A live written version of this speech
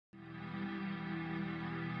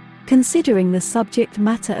Considering the subject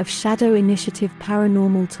matter of Shadow Initiative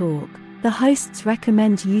Paranormal Talk, the hosts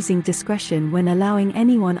recommend using discretion when allowing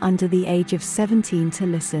anyone under the age of 17 to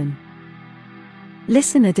listen.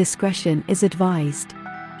 Listener discretion is advised.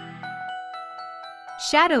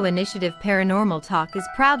 Shadow Initiative Paranormal Talk is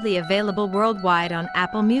proudly available worldwide on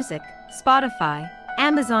Apple Music, Spotify,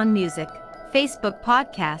 Amazon Music, Facebook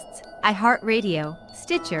Podcasts, iHeartRadio,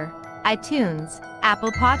 Stitcher, iTunes,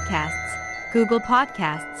 Apple Podcasts, Google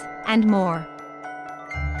Podcasts, and more.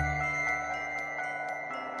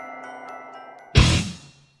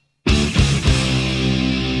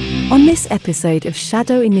 On this episode of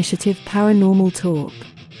Shadow Initiative Paranormal Talk,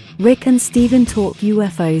 Rick and Steven talk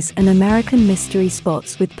UFOs and American mystery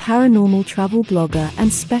spots with paranormal travel blogger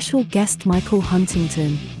and special guest Michael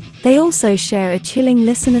Huntington. They also share a chilling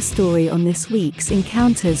listener story on this week's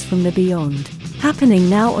Encounters from the Beyond, happening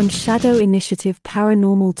now on Shadow Initiative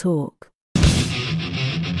Paranormal Talk.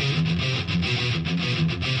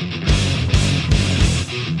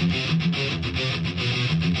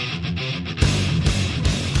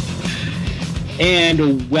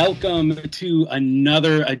 And welcome to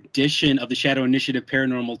another edition of the Shadow Initiative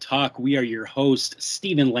Paranormal Talk. We are your host,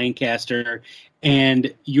 Stephen Lancaster,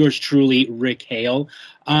 and yours truly, Rick Hale.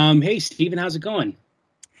 Hey, Stephen, how's it going?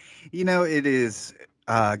 You know, it is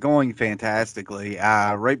going fantastically.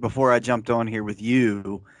 Right before I jumped on here with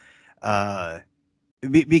you,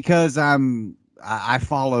 because I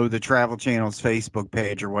follow the Travel Channel's Facebook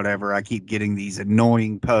page or whatever, I keep getting these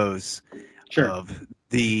annoying posts of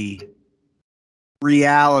the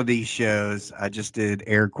reality shows. I just did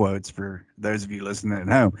air quotes for those of you listening at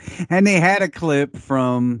home, and they had a clip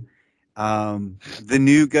from the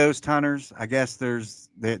new Ghost Hunters. I guess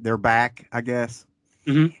they're back, I guess.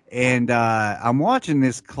 Mm-hmm. And I'm watching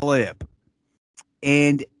this clip,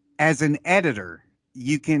 and as an editor,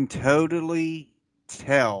 you can totally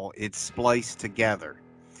tell it's spliced together.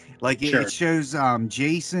 Like it shows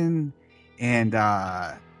Jason and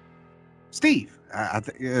Steve,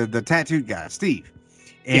 the tattooed guy, Steve,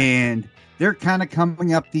 and they're kind of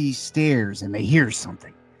coming up these stairs, and they hear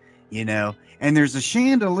something, you know, and there's a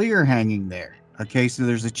chandelier hanging there. Okay, so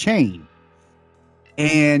there's a chain,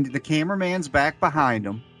 and the cameraman's back behind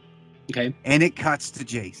them. Okay, and it cuts to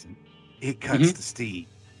Jason. It cuts to Steve,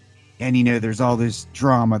 and you know, there's all this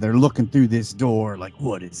drama. They're looking through this door, like,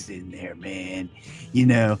 what is in there, man? You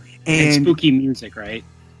know, and spooky music, right?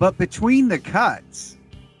 But between the cuts,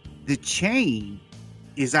 the chain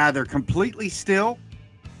is either completely still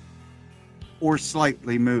or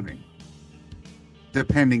slightly moving,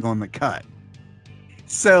 depending on the cut.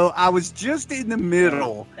 So I was just in the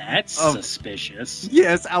middle. That's suspicious.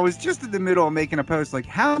 Yes, I was just in the middle of making a post like,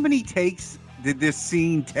 how many takes did this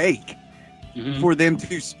scene take for them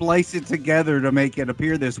to splice it together to make it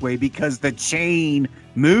appear this way? Because the chain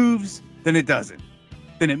moves, then it doesn't.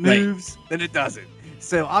 Then it moves, then it doesn't.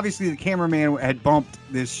 So obviously the cameraman had bumped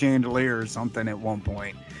this chandelier or something at one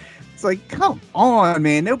point. It's like, come on,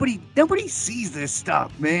 man! Nobody sees this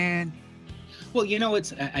stuff, man. Well, you know,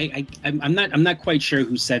 it's I'm not quite sure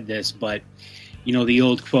who said this, but you know, the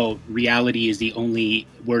old quote: "Reality is the only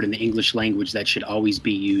word in the English language that should always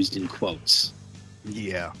be used in quotes."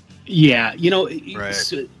 Yeah. Yeah. You know, right.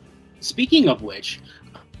 So, speaking of which,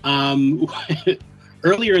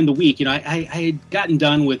 earlier in the week, you know, I had gotten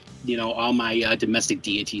done with, you know, all my domestic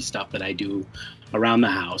deity stuff that I do around the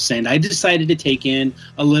house, and I decided to take in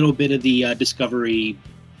a little bit of the Discovery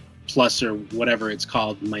Plus or whatever it's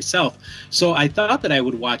called myself. So I thought that I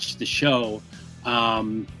would watch the show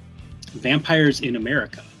Vampires in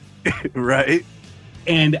America. Right.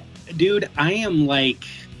 And dude, I am like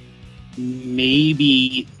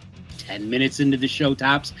maybe 10 minutes into the show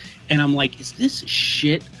tops, and I'm like, is this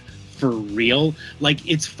shit for real? Like,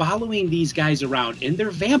 it's following these guys around, and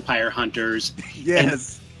they're vampire hunters.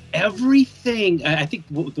 Yes. Everything. I think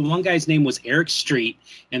the one guy's name was Eric Street,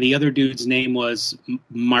 and the other dude's name was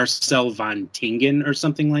Marcel von Tingen or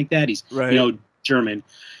something like that. He's you know, German,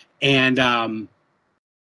 and I'm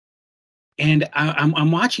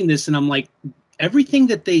watching this, and I'm like, everything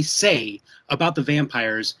that they say about the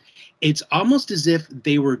vampires, it's almost as if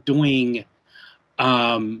they were doing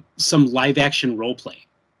some live action role play.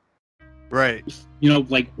 Right. You know,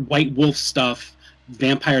 like White Wolf stuff,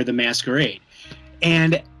 Vampire the Masquerade.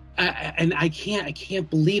 And I can't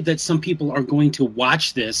believe that some people are going to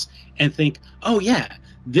watch this and think, oh yeah,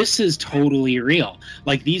 this is totally real.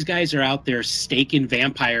 Like, these guys are out there staking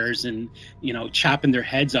vampires and, you know, chopping their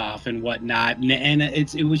heads off and whatnot. And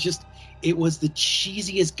it was the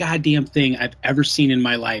cheesiest goddamn thing I've ever seen in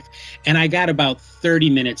my life. And I got about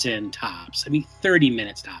 30 minutes in tops. I mean, 30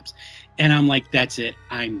 minutes tops. And I'm like, that's it.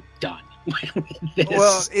 I'm done. with this.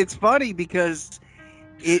 Well, it's funny because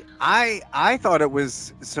I thought it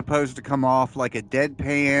was supposed to come off like a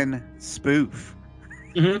deadpan spoof.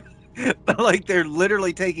 Mm-hmm. Like they're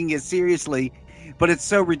literally taking it seriously, but it's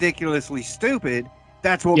so ridiculously stupid.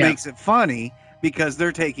 That's what Yeah. makes it funny, because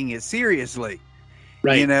they're taking it seriously.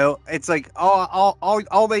 Right. You know, it's like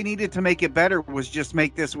all they needed to make it better was just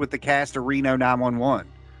make this with the cast of Reno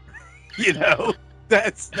 911. You know,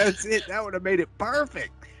 that's it. That would have made it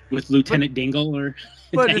perfect. With Lieutenant Dingle or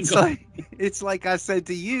But Dangle. it's like I said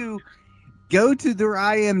to you, go to their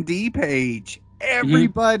IMDb page.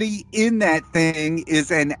 Everybody in that thing is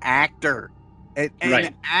an actor.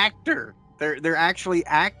 An actor. They're actually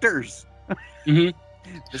actors. Mm-hmm.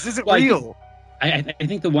 This isn't Well, real. I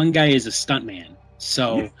think the one guy is a stuntman.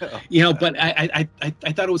 So, you know, but I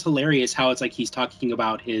thought it was hilarious how it's like he's talking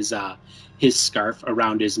about his scarf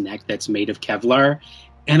around his neck that's made of Kevlar.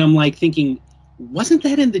 And I'm like thinking, wasn't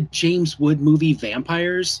that in the James Wood movie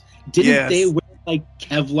Vampires? Didn't they wear like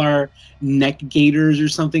Kevlar neck gaiters or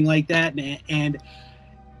something like that? And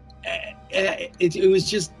it was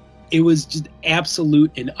just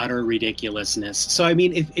absolute and utter ridiculousness. So I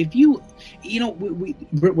mean, if you know,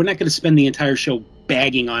 we're not going to spend the entire show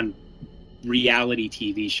bagging on reality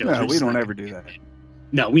TV shows. No, we don't ever do that.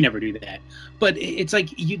 No, we never do that. But it's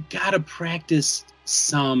like you got to practice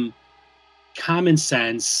some common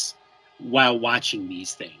sense while watching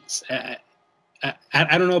these things.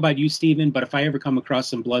 I don't know about you, Stephen, but if I ever come across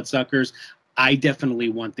some bloodsuckers, I definitely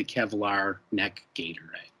want the Kevlar neck gaiter.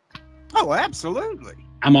 Oh, absolutely.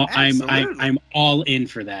 I'm all in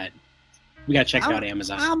for that. We got to check it out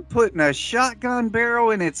Amazon. I'm putting a shotgun barrel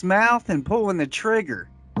in its mouth and pulling the trigger.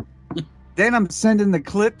 Then I'm sending the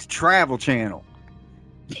clip to Travel Channel.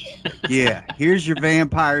 Yeah, here's your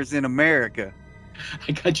vampires in America.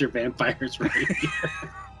 I got your vampires right here.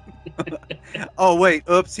 Oh, wait.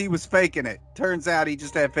 Oops, he was faking it. Turns out he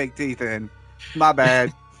just had fake teeth in. My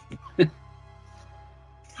bad.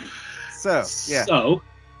 So, yeah. Go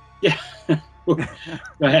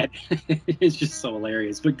ahead. It's just so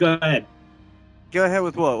hilarious. But go ahead. Go ahead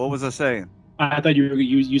with what? What was I saying? I thought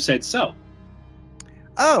you said so.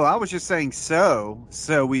 Oh, I was just saying so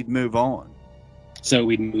we'd move on. So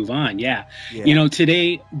we'd move on, yeah. You know,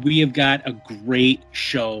 today we have got a great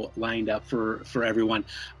show lined up for everyone.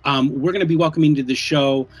 We're going to be welcoming to the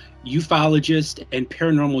show ufologist and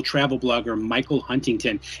paranormal travel blogger Michael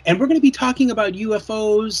Huntington. And we're going to be talking about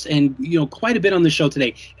UFOs and, you know, quite a bit on the show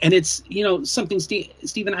today. And it's, you know, something,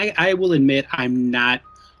 Stephen, I will admit I'm not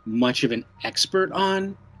much of an expert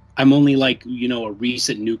on. I'm only like, you know, a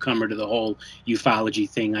recent newcomer to the whole ufology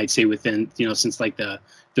thing, I'd say within, you know, since like the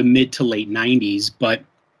mid to late 90s. But,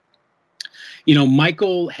 you know,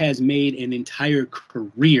 Michael has made an entire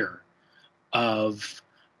career of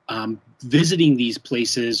visiting these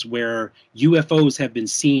places where UFOs have been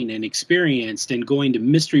seen and experienced, and going to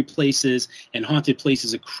mystery places and haunted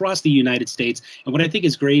places across the United States. And what I think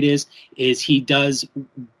is great is he does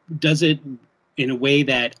it in a way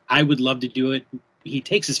that I would love to do it. He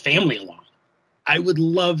takes his family along. I would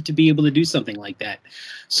love to be able to do something like that.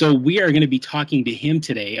 So we are going to be talking to him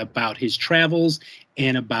today about his travels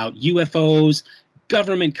and about UFOs,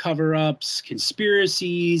 government cover-ups,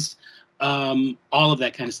 conspiracies, all of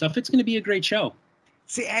that kind of stuff. It's going to be a great show.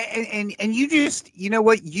 See, and you just, you know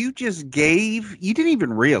what? You just gave, you didn't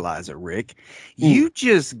even realize it, Rick. You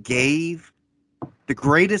just gave the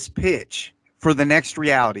greatest pitch for the next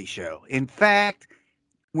reality show. In fact,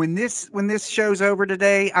 when this show's over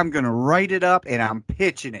today, I'm going to write it up and I'm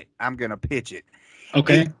pitching it. I'm going to pitch it.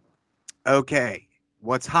 Okay. Okay.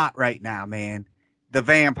 What's hot right now, man? The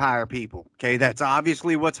vampire people. Okay. That's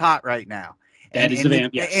obviously what's hot right now. That is the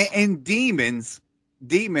vamp. Yes. And demons,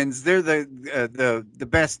 they're the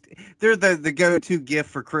best. They're the go-to gift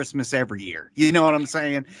for Christmas every year. You know what I'm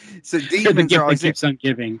saying? So demons are always that keeps on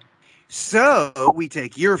giving. So we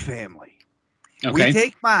take your family. Okay. We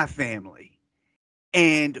take my family.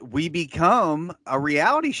 And we become a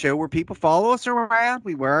reality show where people follow us around.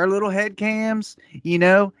 We wear our little head cams, you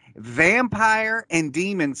know, vampire and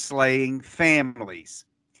demon slaying families.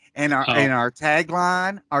 And our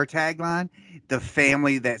tagline, the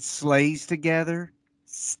family that slays together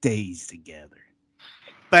stays together.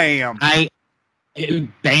 Bam.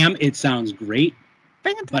 Bam, it sounds great.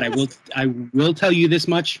 Fantastic. But I will tell you this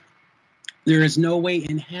much. There is no way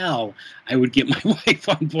in hell I would get my wife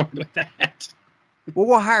on board with that. Well,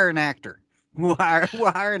 we'll hire an actor. We'll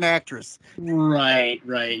hire an actress. Right.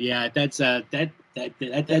 Yeah, that's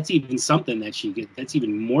even something that that's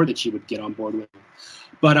even more that she would get on board with.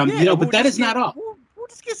 But you know, but that is not all. We'll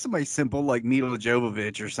just get somebody simple like Mila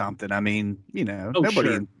Jovovich or something. I mean, you know, nobody.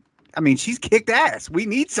 Sure. I mean, she's kicked ass. We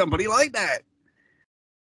need somebody like that.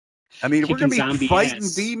 I mean, we're going to be fighting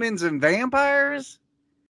demons and vampires.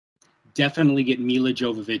 Definitely get Mila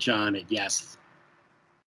Jovovich on it, yes.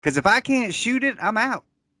 Because if I can't shoot it, I'm out.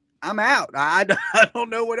 I don't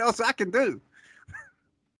know what else I can do.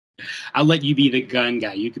 I'll let you be the gun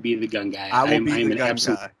guy. You could be the gun guy. I'm the gun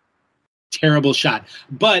guy. Terrible shot.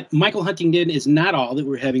 But Michael Huntington is not all that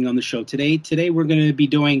we're having on the show today. Today we're going to be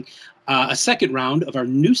doing a second round of our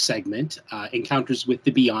new segment, Encounters with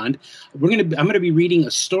the Beyond. I'm going to be reading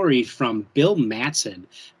a story from Bill Matson,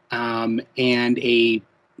 and a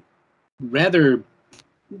rather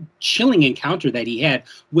chilling encounter that he had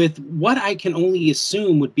with what I can only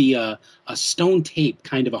assume would be a stone tape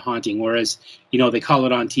kind of a haunting, or as they call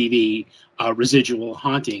it on TV, residual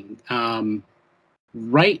haunting.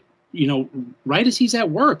 Right as he's at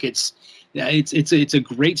work. It's a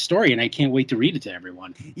great story, and I can't wait to read it to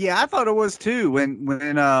everyone. Yeah, I thought it was too.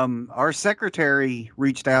 When our secretary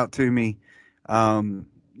reached out to me, telling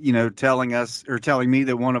me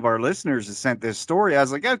that one of our listeners has sent this story, I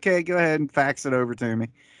was like, okay, go ahead and fax it over to me.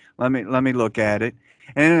 Let me look at it.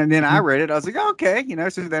 And then I read it. I was like, okay,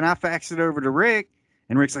 so then I faxed it over to Rick,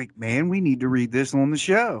 and Rick's like, man, we need to read this on the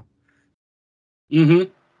show. Mm-hmm.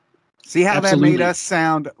 See how Absolutely. That made us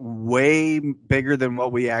sound way bigger than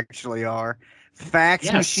what we actually are?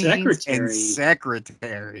 Fax machines and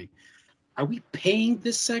secretary. Are we paying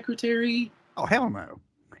this secretary? Oh, hell no.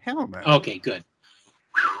 Okay, good.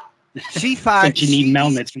 She finds Janine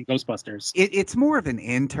Melnitz from Ghostbusters. It's more of an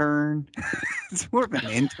intern.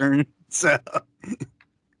 So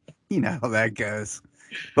you know how that goes.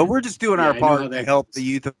 But we're just doing our part to help the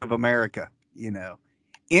youth of America,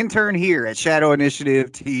 Intern here at Shadow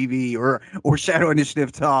Initiative TV or Shadow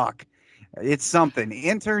Initiative Talk. It's something.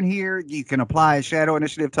 Intern here. You can apply at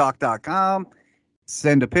shadowinitiativetalk.com.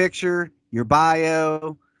 Send a picture, your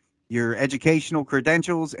bio, your educational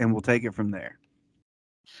credentials, and we'll take it from there.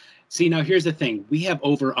 See, now here's the thing. We have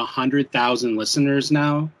over 100,000 listeners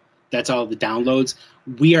now. That's all the downloads.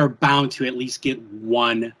 We are bound to at least get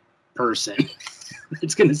one person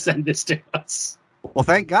that's going to send this to us. Well,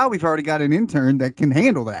 thank God we've already got an intern that can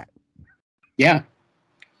handle that. Yeah.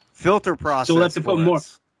 Filter process. So we'll have to put more.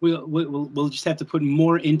 We'll just have to put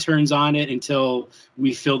more interns on it until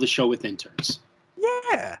we fill the show with interns.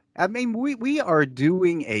 Yeah. I mean, we are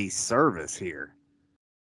doing a service here.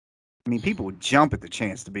 I mean, people would jump at the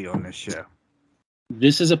chance to be on this show.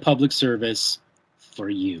 This is a public service for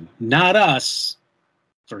you, not us,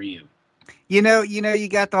 for you. You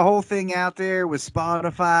got the whole thing out there with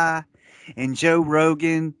Spotify and Joe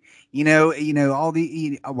Rogan, all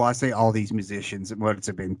I say all these musicians, what it's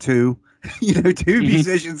been, two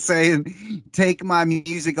musicians saying, take my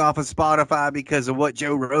music off of Spotify because of what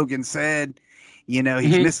Joe Rogan said. He's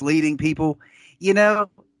misleading people.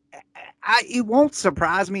 It won't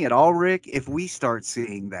surprise me at all, Rick, if we start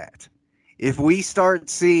seeing that. If we start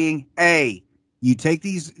seeing, hey, you take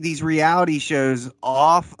these reality shows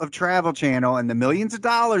off of Travel Channel and the millions of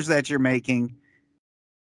dollars that you're making,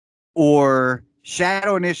 or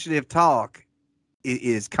Shadow Initiative Talk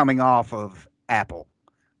is coming off of Apple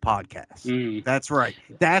Podcasts. That's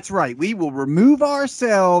right. We will remove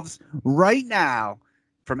ourselves right now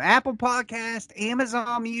from Apple Podcast,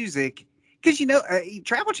 Amazon Music, because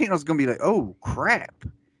Travel Channel is going to be like, oh crap,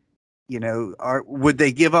 would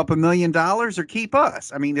they give up $1 million or keep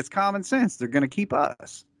us? I mean, it's common sense. They're going to keep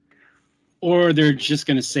us, or they're just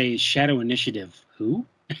going to say Shadow Initiative. Who?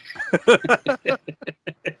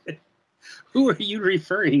 Who are you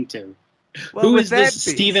referring to? Well, who is this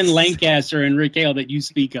Stephen Lancaster and Rick Hale that you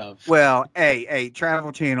speak of? Well, hey,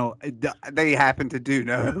 Travel Channel, they happen to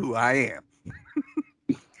know who I am.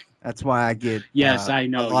 That's why I get I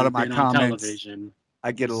know a lot of my comments. Television.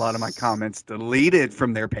 I get a lot of my comments deleted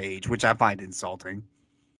from their page, which I find insulting.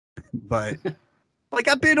 But like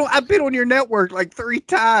I've been on your network like 3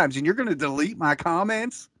 times, and you're going to delete my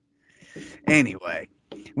comments? Anyway,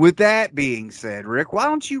 with that being said, Rick, why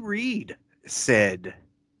don't you read said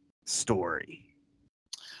story?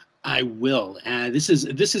 I will. This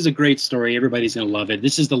is a great story. Everybody's going to love it.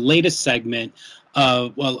 This is the latest segment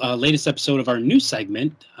latest episode of our new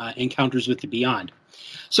segment, Encounters with the Beyond.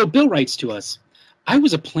 So Bill writes to us, I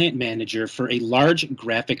was a plant manager for a large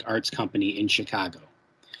graphic arts company in Chicago.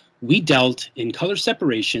 We dealt in color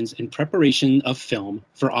separations and preparation of film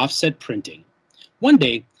for offset printing. One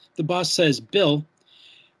day, the boss says, Bill,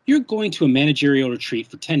 you're going to a managerial retreat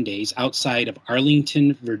for 10 days outside of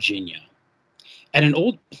Arlington, Virginia, at an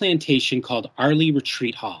old plantation called Arley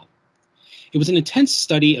Retreat Hall. It was an intense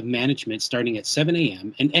study of management starting at 7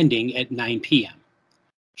 a.m. and ending at 9 p.m.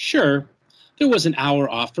 Sure, there was an hour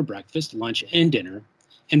off for breakfast, lunch, and dinner,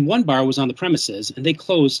 and one bar was on the premises, and they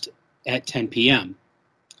closed at 10 p.m.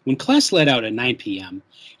 When class let out at 9 p.m.,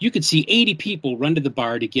 you could see 80 people run to the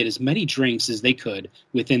bar to get as many drinks as they could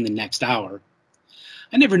within the next hour.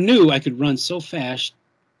 I never knew I could run so fast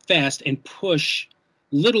and push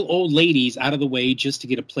little old ladies out of the way just to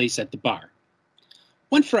get a place at the bar.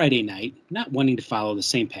 One Friday night, not wanting to follow the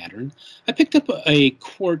same pattern, I picked up a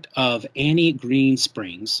quart of Annie Green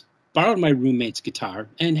Springs, borrowed my roommate's guitar,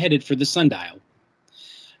 and headed for the Sundial.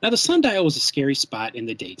 Now, the Sundial was a scary spot in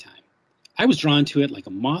the daytime. I was drawn to it like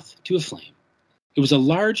a moth to a flame. It was a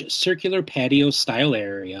large circular patio-style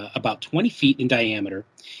area about 20 feet in diameter,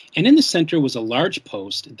 and in the center was a large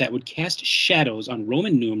post that would cast shadows on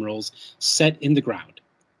Roman numerals set in the ground.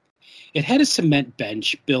 It had a cement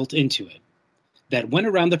bench built into it that went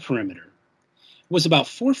around the perimeter. It was about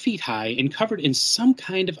 4 feet high and covered in some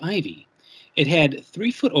kind of ivy. It had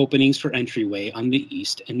 3-foot openings for entryway on the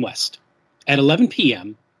east and west. At 11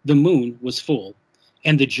 p.m., the moon was full,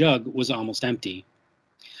 and the jug was almost empty.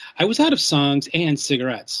 I was out of songs and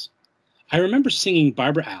cigarettes. I remember singing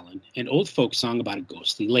Barbara Allen, an old folk song about a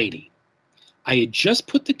ghostly lady. I had just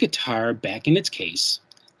put the guitar back in its case,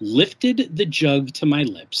 lifted the jug to my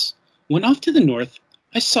lips, when off to the north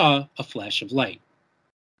I saw a flash of light.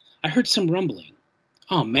 I heard some rumbling.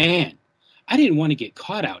 Oh man, I didn't want to get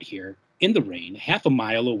caught out here in the rain half a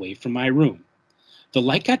mile away from my room. The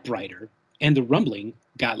light got brighter, and the rumbling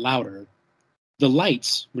got louder. The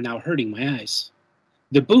lights were now hurting my eyes.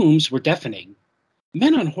 The booms were deafening.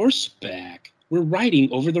 Men on horseback were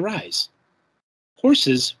riding over the rise.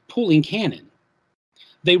 Horses pulling cannon.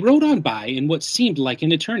 They rode on by in what seemed like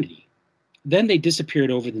an eternity. Then they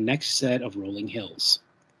disappeared over the next set of rolling hills.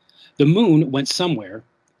 The moon went somewhere,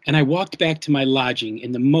 and I walked back to my lodging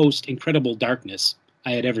in the most incredible darkness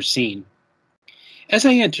I had ever seen. As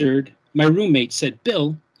I entered, my roommate said,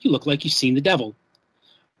 "Bill, you look like you've seen the devil."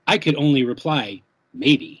 I could only reply,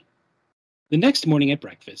 "Maybe." The next morning at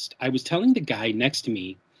breakfast, I was telling the guy next to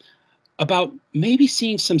me about maybe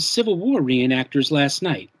seeing some Civil War reenactors last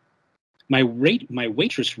night. My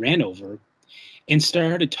waitress ran over and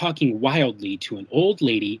started talking wildly to an old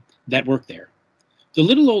lady that worked there. The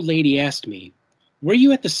little old lady asked me, "Were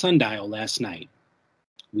you at the Sundial last night?"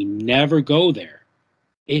 "We never go there.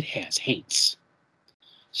 It has haints.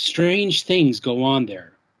 Strange things go on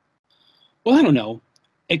there." Well, I don't know.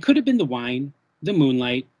 It could have been the wine, the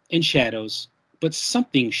moonlight, and shadows, but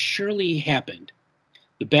something surely happened.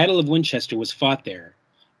 The Battle of Winchester was fought there,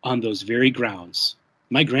 on those very grounds.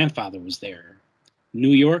 My grandfather was there. New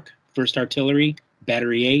York, 1st Artillery,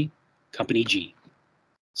 Battery A, Company G.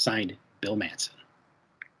 Signed, Bill Matson.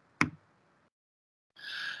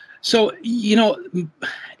 So,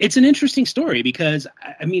 it's an interesting story because,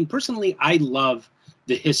 personally, I love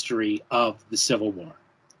the history of the Civil War.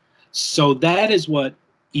 So that is what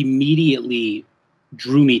immediately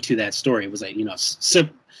drew me to that story. It was like,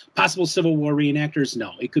 possible Civil War reenactors?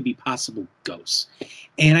 No, it could be possible ghosts.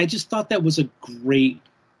 And I just thought that was a great,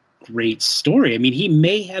 great story. I mean, he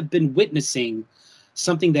may have been witnessing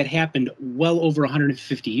something that happened well over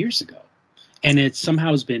 150 years ago. And it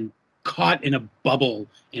somehow has been caught in a bubble,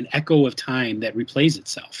 an echo of time that replays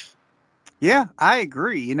itself. Yeah, I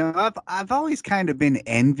agree. I've always kind of been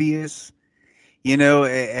envious,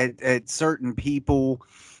 at certain people,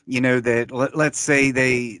 that let's say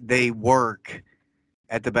they work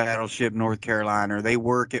at the Battleship North Carolina, or they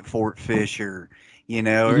work at Fort Fisher,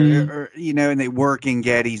 or and they work in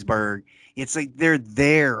Gettysburg. It's like they're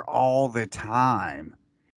there all the time.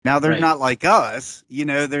 Now they're not like us,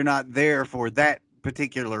 they're not there for that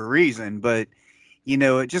particular reason, but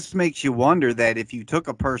it just makes you wonder that if you took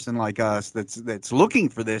a person like us that's looking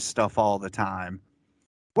for this stuff all the time,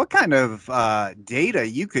 what kind of data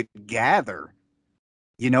you could gather,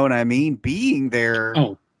 you know what I mean, being there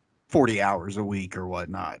 40 hours a week or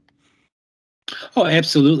whatnot. Oh,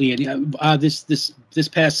 absolutely. And this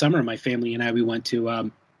past summer, my family and I, we went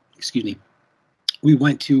to spent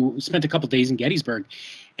a couple days in Gettysburg,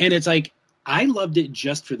 and it's like, I loved it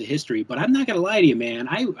just for the history, but I'm not going to lie to you, man.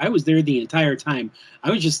 I was there the entire time. I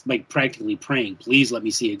was just like practically praying, please let me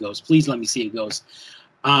see a ghost. Please let me see a ghost.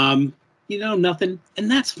 Nothing. And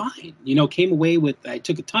that's fine. Came away with, I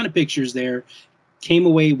took a ton of pictures there, came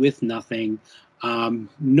away with nothing.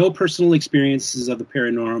 No personal experiences of the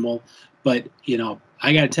paranormal, but,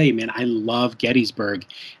 I got to tell you, man, I love Gettysburg.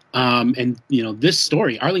 And this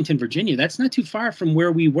story, Arlington, Virginia, that's not too far from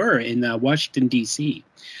where we were in Washington, D.C.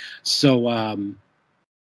 So,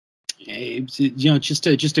 it's,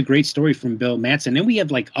 just a great story from Bill Matson. And we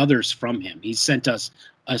have like others from him. He sent us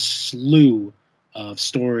a slew of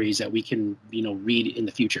stories that we can, read in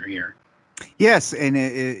the future here. Yes, and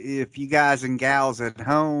if you guys and gals at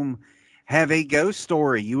home have a ghost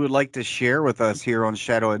story you would like to share with us here on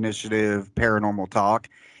Shadow Initiative Paranormal Talk,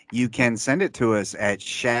 you can send it to us at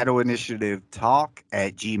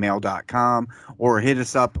shadowinitiativetalk@gmail.com or hit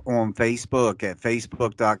us up on Facebook at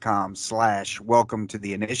facebook.com/welcome to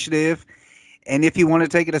the initiative. And if you want to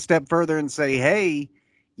take it a step further and say, hey,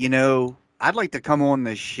 I'd like to come on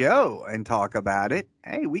the show and talk about it,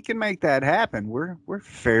 hey, we can make that happen. We're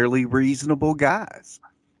fairly reasonable guys.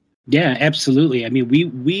 Yeah, absolutely. I mean,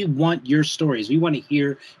 we want your stories. We want to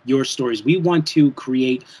hear your stories. We want to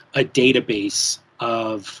create a database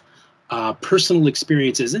of personal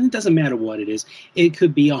experiences, and it doesn't matter what it is. It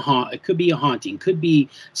could be it could be a haunting, could be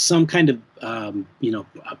some kind of a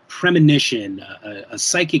premonition, a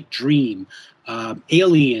psychic dream,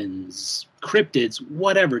 aliens, cryptids,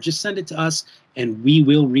 whatever. Just send it to us, and we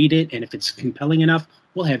will read it. And if it's compelling enough,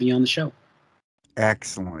 we'll have you on the show.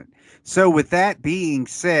 Excellent. So with that being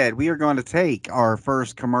said, we are going to take our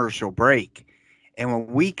first commercial break. And when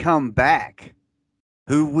we come back,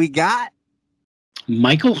 who we got?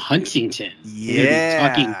 Michael Huntington. Yeah.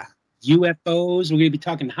 We're going to be talking UFOs. We're going to be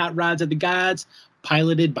talking hot rods of the gods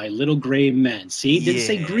piloted by little gray men. See, didn't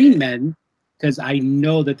say green men, because I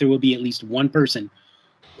know that there will be at least one person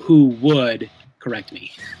who would correct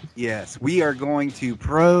me. Yes, we are going to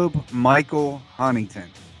probe Michael Huntington.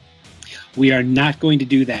 We are not going to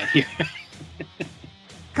do that here.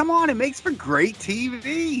 Come on, it makes for great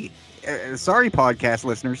TV. Sorry, podcast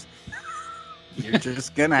listeners. You're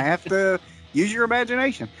just going to have to use your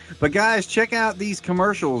imagination. But guys, check out these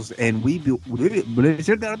commercials, and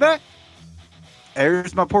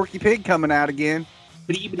there's my Porky Pig coming out again.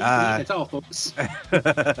 That's all, folks.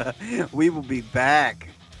 We will be back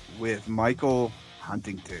with Michael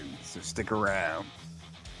Huntington, so stick around.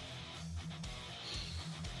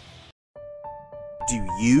 Do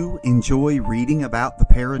you enjoy reading about the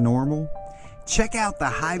paranormal? Check out the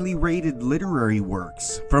highly rated literary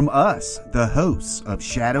works from us, the hosts of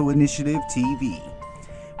Shadow Initiative TV.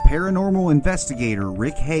 Paranormal investigator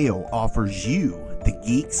Rick Hale offers you the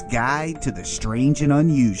geek's guide to the strange and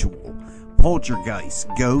unusual, poltergeists,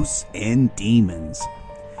 ghosts, and demons.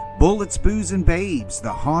 Bullets, Booze, and Babes,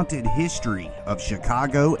 the haunted history of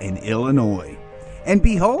Chicago and Illinois. And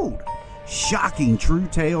behold, shocking true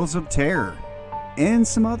tales of terror and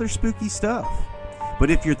some other spooky stuff.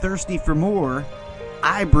 But if you're thirsty for more,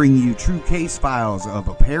 I bring you true case files of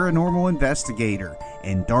a paranormal investigator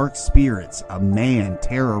and dark spirits, a man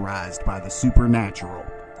terrorized by the supernatural.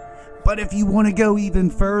 But if you want to go even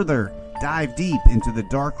further, dive deep into the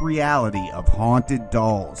dark reality of haunted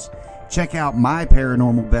dolls. Check out my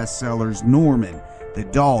paranormal bestsellers, Norman, the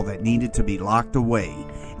doll that needed to be locked away,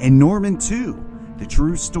 and Norman 2, the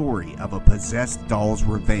true story of a possessed doll's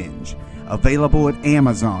revenge. Available at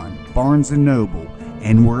Amazon, Barnes & Noble,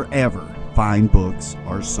 and wherever fine books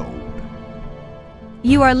are sold.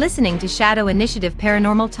 You are listening to Shadow Initiative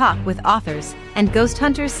Paranormal Talk with authors and ghost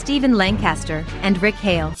hunters Stephen Lancaster and Rick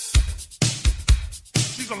Hale.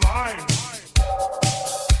 She's alive!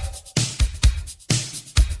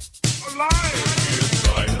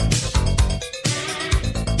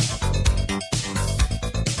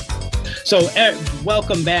 So,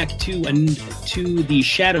 welcome back to the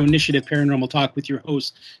Shadow Initiative Paranormal Talk with your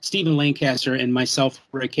host, Stephen Lancaster, and myself,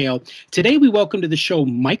 Rick Hale. Today, we welcome to the show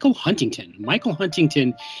Michael Huntington. Michael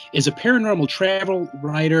Huntington is a paranormal travel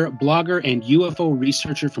writer, blogger, and UFO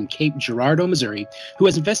researcher from Cape Girardeau, Missouri, who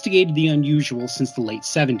has investigated the unusual since the late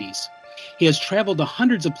 70s. He has traveled to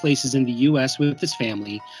hundreds of places in the U.S. with his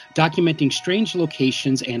family, documenting strange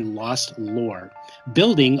locations and lost lore,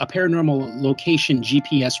 building a paranormal location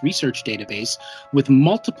GPS research database with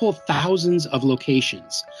multiple thousands of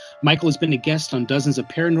locations. Michael has been a guest on dozens of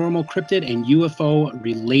paranormal, cryptid, and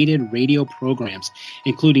UFO-related radio programs,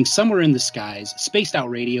 including Somewhere in the Skies, Spaced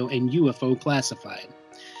Out Radio, and UFO Classified.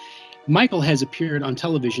 Michael has appeared on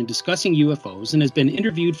television discussing UFOs and has been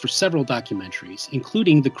interviewed for several documentaries,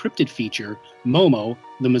 including the cryptid feature Momo,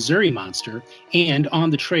 the Missouri Monster, and On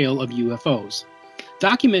the Trail of UFOs.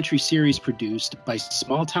 Documentary series produced by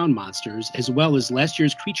Small Town Monsters, as well as last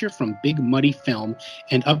year's Creature from Big Muddy Film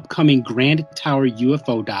and upcoming Grand Tower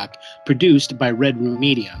UFO doc produced by Red Room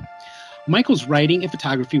Media. Michael's writing and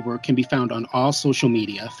photography work can be found on all social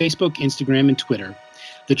media, Facebook, Instagram, and Twitter.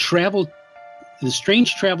 The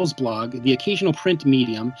Strange Travels blog, the occasional print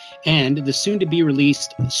medium, and the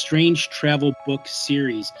soon-to-be-released Strange Travel book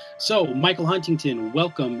series. So, Michael Huntington,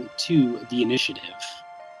 welcome to the initiative.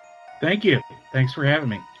 Thank you. Thanks for having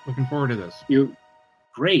me. Looking forward to this.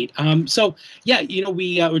 Great. So yeah,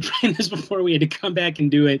 we were trying this before we had to come back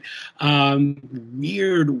and do it.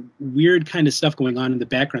 Weird kind of stuff going on in the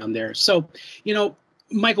background there. So,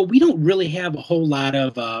 Michael, we don't really have a whole lot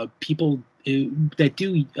of people that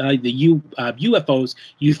do UFOs,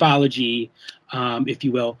 ufology, if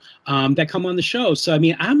you will, that come on the show. So, I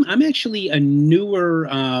mean, I'm actually a newer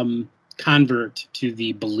convert to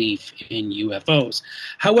the belief in UFOs.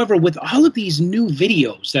 However, with all of these new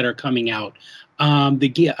videos that are coming out,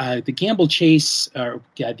 the Gamble Chase,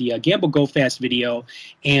 the Gamble Go Fast video,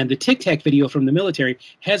 and the Tic Tac video from the military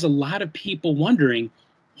has a lot of people wondering,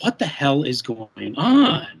 what the hell is going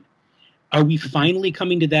on? Are we finally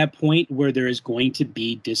coming to that point where there is going to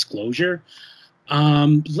be disclosure?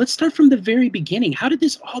 Let's start from the very beginning. How did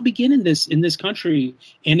this all begin in this country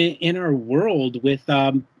and in our world with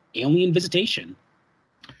alien visitation?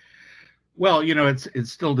 Well,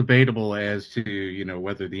 it's still debatable as to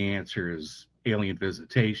whether the answer is alien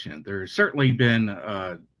visitation. There's certainly been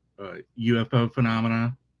UFO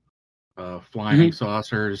phenomena, flying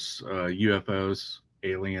saucers, UFOs,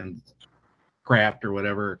 alien craft or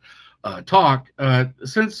whatever talk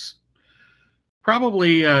since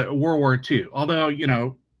probably World War II.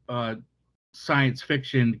 Although science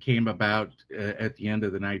fiction came about at the end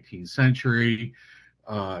of the 19th century.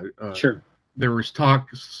 Sure. There was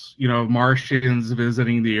talks, Martians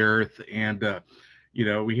visiting the Earth, and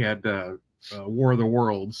we had War of the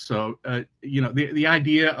Worlds. So the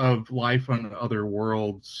idea of life on other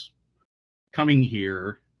worlds coming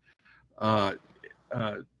here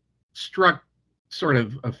struck sort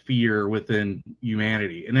of a fear within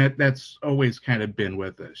humanity, and that's always kind of been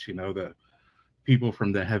with us. The people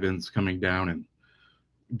from the heavens coming down and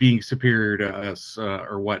being superior to us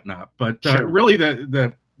or whatnot. But Sure. Really,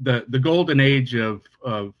 the golden age of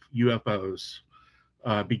UFOs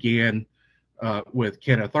began with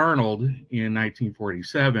Kenneth Arnold in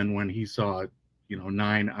 1947 when he saw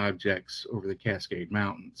 9 objects over the Cascade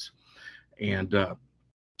Mountains, and the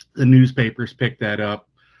newspapers picked that up,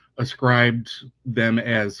 ascribed them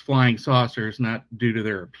as flying saucers, not due to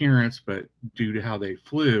their appearance but due to how they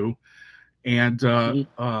flew. And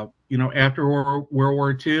after World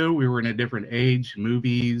War II, we were in a different age.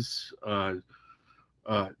 Movies,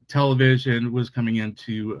 television was coming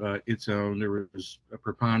into its own. There was a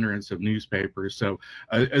preponderance of newspapers, so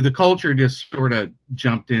the culture just sort of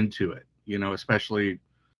jumped into it. Especially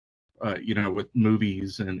with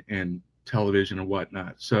movies and television and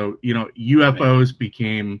whatnot. So UFOs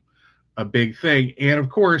became a big thing, and of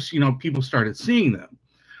course people started seeing them.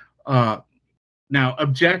 Now,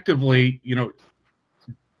 objectively,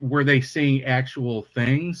 were they seeing actual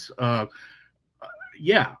things?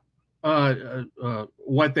 Yeah.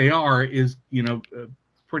 What they are is,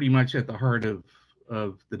 pretty much at the heart of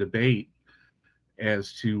the debate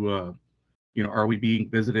as to, are we being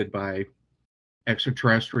visited by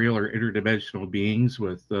extraterrestrial or interdimensional beings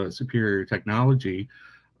with superior technology?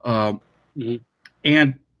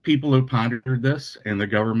 And people have pondered this, and the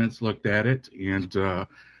government's looked at it, and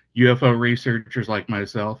UFO researchers like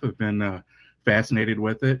myself have been fascinated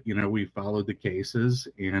with it. We followed the cases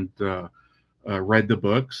and read the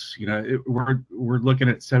books. We're looking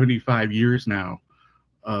at 75 years now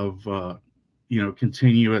of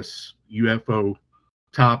continuous UFO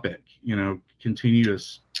topic,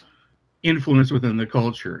 continuous influence within the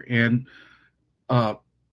culture. And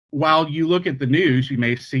while you look at the news, you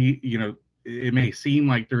may see, it may seem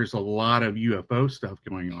like there's a lot of UFO stuff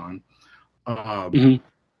going on.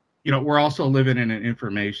 We're also living in an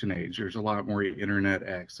information age. There's a lot more internet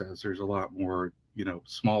access. There's a lot more,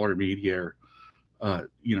 smaller media,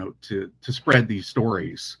 to spread these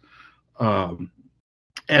stories.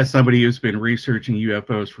 As somebody who's been researching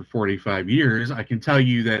UFOs for 45 years, I can tell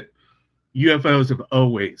you that UFOs have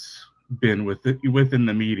always been within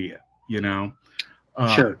the media.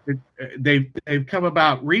 Sure. They've come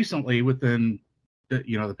about recently within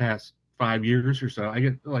the past 5 years or so. I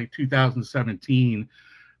get like 2017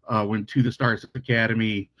 when To the Stars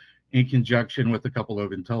Academy, in conjunction with a couple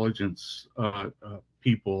of intelligence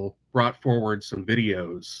people, brought forward some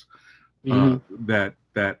videos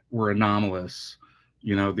that were anomalous.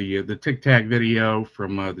 The Tic Tac video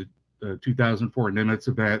from the 2004 Nimitz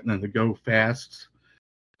event, and then the Go Fast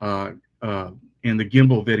and the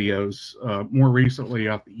gimbal videos more recently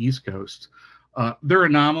off the East Coast. They're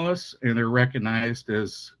anomalous, and they're recognized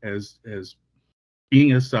as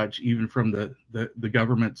being as such, even from the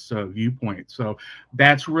government's viewpoint. So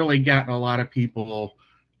that's really gotten a lot of people,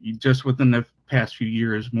 just within the past few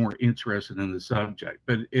years, more interested in the subject.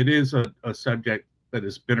 But it is a subject that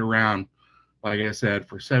has been around, like I said,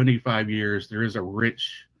 for 75 years. There is a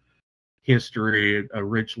rich history, a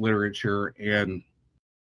rich literature, and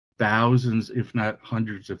thousands, if not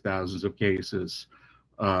hundreds of thousands of cases.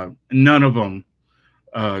 None of them,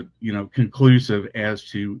 conclusive as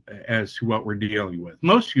to what we're dealing with.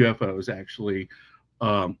 Most UFOs actually,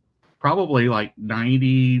 probably like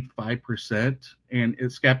 95%,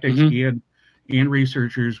 and skeptics and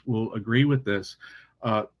researchers will agree with this.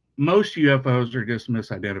 Most UFOs are just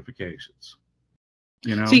misidentifications.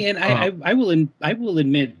 See, and I will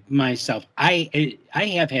admit myself, I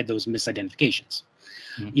have had those misidentifications.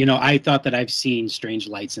 Mm-hmm. I thought that I've seen strange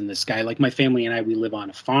lights in the sky. Like my family and we live on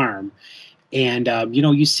a farm, and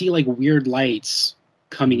you see like weird lights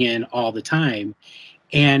coming in all the time,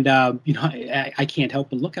 and I can't help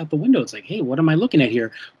but look out the window. It's like, hey, what am I looking at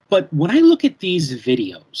here? But when I look at these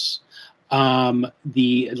videos,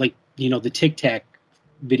 the Tic Tac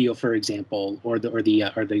video, for example, or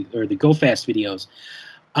the Go Fast videos,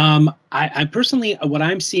 I personally, what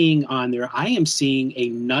I'm seeing on there, I am seeing a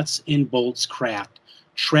nuts and bolts craft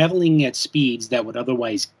traveling at speeds that would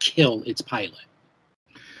otherwise kill its pilot.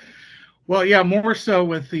 Well, yeah, more so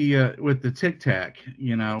with the Tic Tac.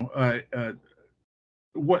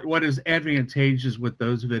 What is advantageous with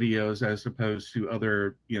those videos as opposed to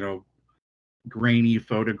other grainy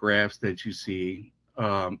photographs that you see,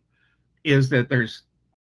 is that there's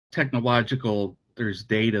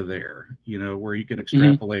data there, where you can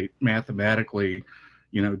extrapolate mathematically,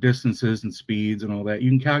 distances and speeds and all that. You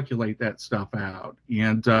can calculate that stuff out.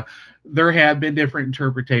 And there have been different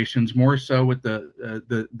interpretations, more so with the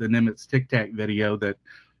Nimitz Tic Tac video, that,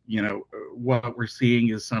 what we're seeing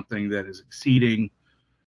is something that is exceeding,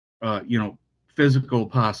 physical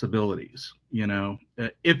possibilities,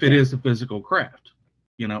 if it is a physical craft,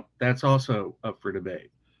 that's also up for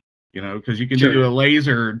debate, because you can do a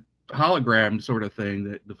laser hologram sort of thing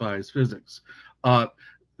that defies physics. The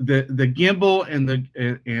gimbal and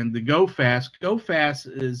the Go Fast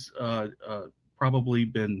is probably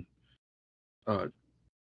been,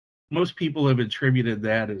 most people have attributed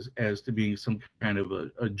that as to being some kind of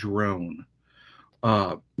a drone,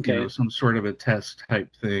 some sort of a test type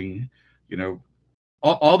thing.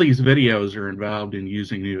 All these videos are involved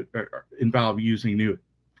using new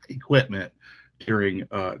equipment during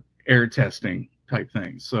air testing type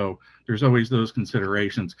things. So there's always those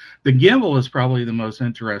considerations. The gimbal is probably the most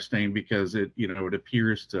interesting because it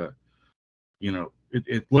appears to,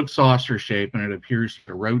 it looks saucer shaped and it appears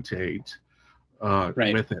to rotate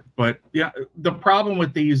with it. But yeah, the problem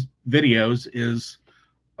with these videos is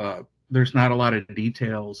there's not a lot of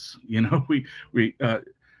details. We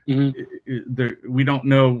don't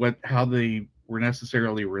know how they were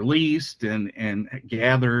necessarily released and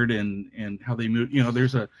gathered and how they move.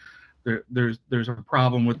 There's a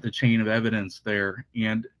problem with the chain of evidence there,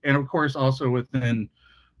 and of course also within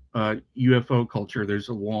UFO culture, there's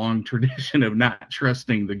a long tradition of not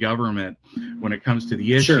trusting the government when it comes to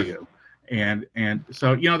the issue, and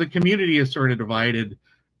so the community is sort of divided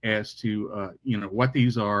as to what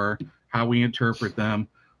these are, how we interpret them.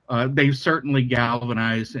 They've certainly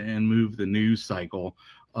galvanized and moved the news cycle,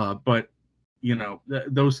 but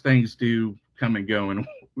those things do come and go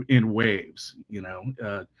in waves.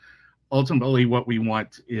 Ultimately, what we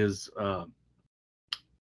want is to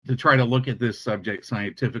try to look at this subject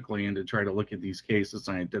scientifically and to try to look at these cases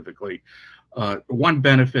scientifically. One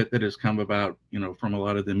benefit that has come about, from a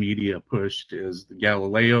lot of the media push is the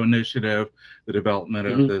Galileo Initiative, the development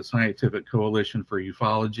of the Scientific Coalition for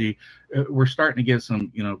Ufology. We're starting to get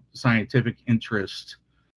some, scientific interest,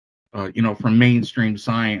 from mainstream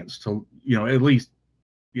science to, at least,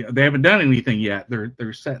 they haven't done anything yet.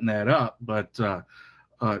 They're setting that up, but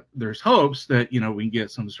there's hopes that, we can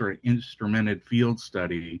get some sort of instrumented field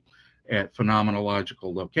study at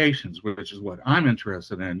phenomenological locations, which is what I'm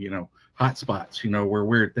interested in, hotspots, where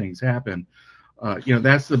weird things happen.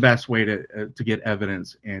 That's the best way to get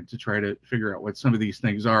evidence and to try to figure out what some of these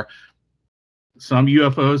things are. Some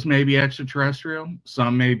UFOs may be extraterrestrial.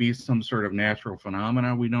 Some may be some sort of natural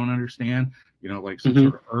phenomena we don't understand, like some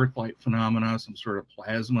sort of Earth-like phenomena, some sort of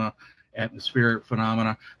plasma atmospheric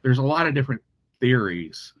phenomena. There's a lot of different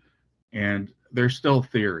theories, and they're still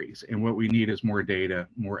theories, and what we need is more data,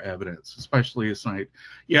 more evidence, especially as science.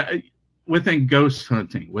 Within ghost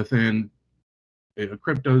hunting, within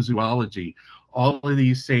cryptozoology, all of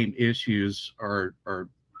these same issues are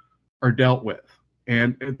dealt with,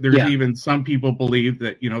 and there's even some people believe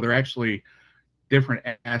that they're actually different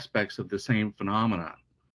aspects of the same phenomena.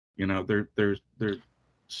 There's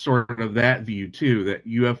sort of that view too, that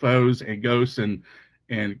UFOs and ghosts and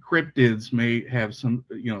cryptids may have some,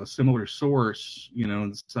 a similar source,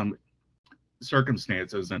 in some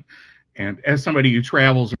circumstances. And as somebody who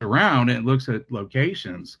travels around and looks at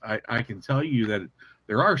locations, I can tell you that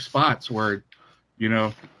there are spots where,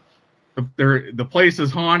 the place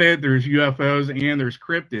is haunted. There's UFOs and there's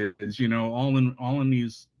cryptids. All in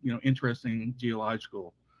these interesting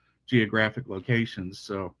geographic locations.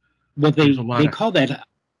 So well, they call that.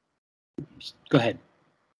 Go ahead.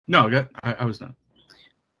 No, I was done.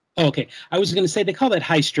 Oh, okay. I was going to say they call that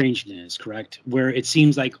high strangeness, correct? Where it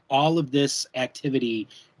seems like all of this activity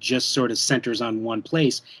just sort of centers on one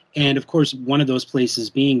place. And, of course, one of those places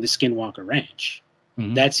being the Skinwalker Ranch.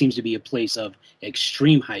 Mm-hmm. That seems to be a place of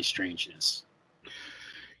extreme high strangeness.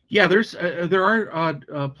 Yeah, there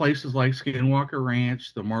are places like Skinwalker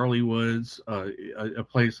Ranch, the Marley Woods, a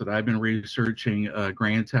place that I've been researching,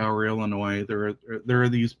 Grand Tower, Illinois. There are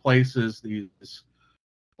these places, these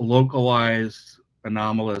localized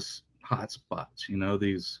anomalous hotspots,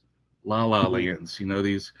 these la la lands,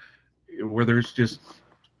 these where there's just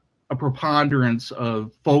a preponderance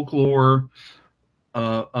of folklore,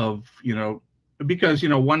 because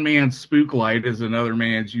one man's spook light is another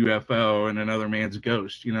man's UFO and another man's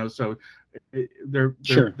ghost, so there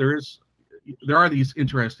are these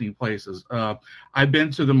interesting places. I've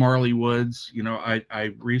been to the Marley Woods.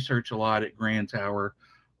 I research a lot at Grand Tower.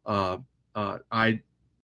 I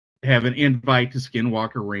have an invite to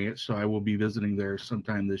Skinwalker Ranch, so I will be visiting there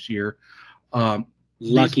sometime this year.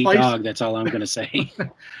 Lucky dog, that's all I'm going to say.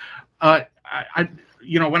 I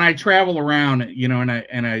when I travel around,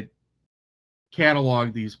 and I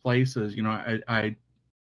catalog these places, I'm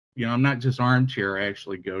not just armchair. I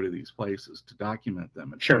actually go to these places to document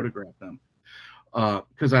them and photograph them,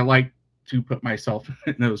 because I like to put myself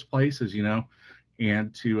in those places,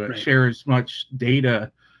 and to share as much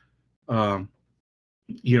data,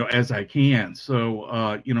 as I can. So,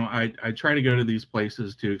 I try to go to these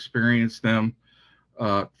places to experience them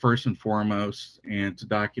first and foremost, and to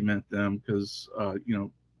document them, because,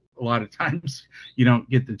 a lot of times you don't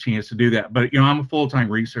get the chance to do that. But, I'm a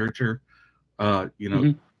full-time researcher.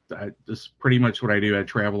 That's pretty much what I do. I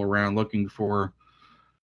travel around looking for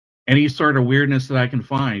any sort of weirdness that I can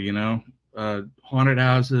find, haunted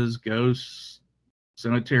houses, ghosts,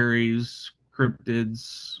 cemeteries,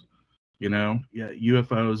 cryptids,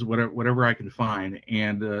 UFOs, whatever I can find.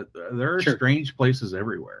 And there are strange places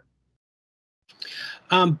everywhere.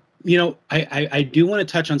 I do want to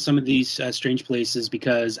touch on some of these strange places,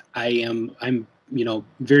 because I'm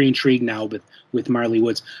very intrigued now with Marley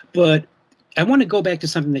Woods. But I want to go back to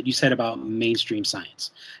something that you said about mainstream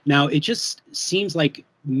science. Now, it just seems like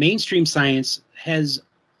mainstream science has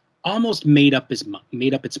almost made up its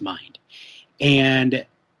mind, and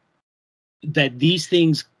that these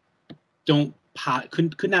things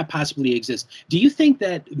could not possibly exist. Do you think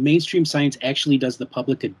that mainstream science actually does the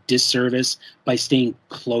public a disservice by staying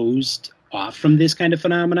closed off from this kind of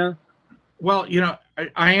phenomena? Well,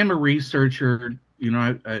 I am a researcher.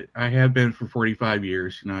 I have been for 45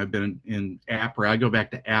 years. I've been in APRO. I go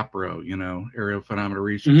back to APRO, Aerial Phenomena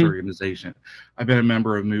Research Organization. I've been a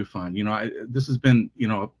member of MUFON. This has been,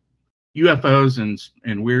 UFOs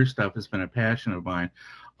and weird stuff has been a passion of mine.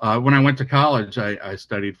 When I went to college, I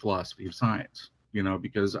studied philosophy of science,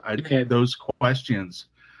 because those questions,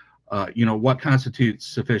 what constitutes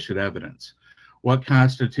sufficient evidence? What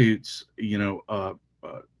constitutes,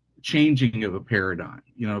 changing of a paradigm?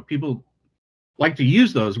 People like to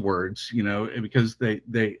use those words, because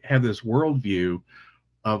they have this worldview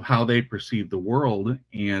of how they perceive the world.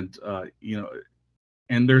 And,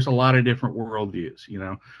 and there's a lot of different worldviews,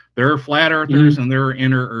 There are flat earthers and there are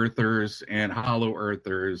inner earthers and hollow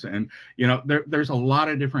earthers. And, there's a lot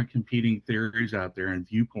of different competing theories out there and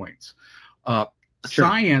viewpoints.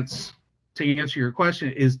 Science, to answer your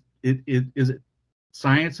question, is it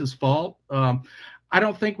science's fault? I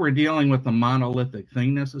don't think we're dealing with a monolithic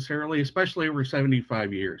thing necessarily, especially over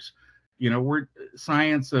 75 years.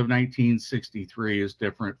 Science of 1963 is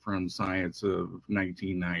different from science of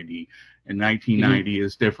 1990, and 1990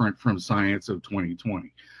 is different from science of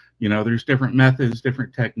 2020. There's different methods,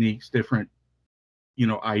 different techniques, different,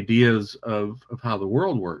 ideas of how the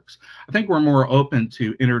world works. I think we're more open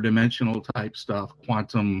to interdimensional type stuff,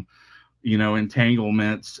 quantum,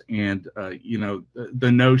 entanglements, and,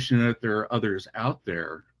 the notion that there are others out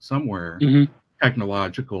there somewhere,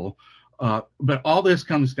 technological. But all this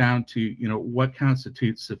comes down to, what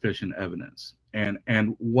constitutes sufficient evidence,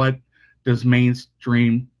 and what does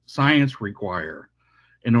mainstream science require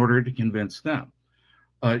in order to convince them.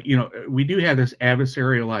 We do have this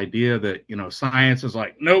adversarial idea that, science is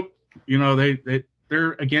like, nope,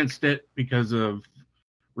 they're against it because of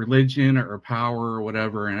religion or power or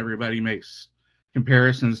whatever, and everybody makes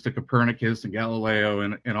comparisons to Copernicus and Galileo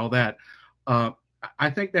and all that. I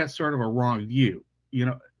think that's sort of a wrong view.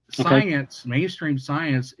 Science, mainstream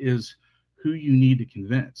science, is who you need to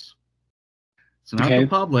convince. It's not the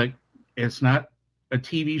public. It's not a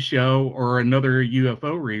TV show or another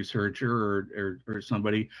UFO researcher or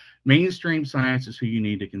somebody. Mainstream science is who you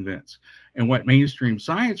need to convince. And what mainstream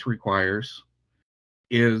science requires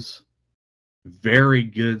is very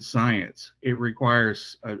good science. It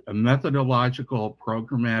requires a methodological,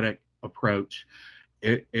 programmatic approach.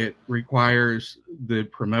 It requires the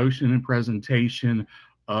promotion and presentation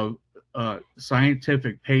of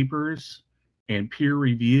scientific papers and peer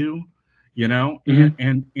review,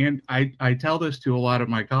 and I tell this to a lot of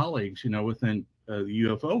my colleagues, within the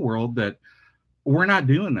UFO world, that we're not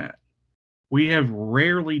doing that. We have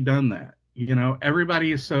rarely done that.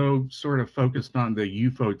 Everybody is so sort of focused on the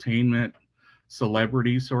UFOtainment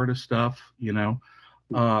celebrity sort of stuff,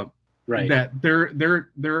 right. That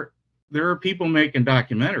there are people making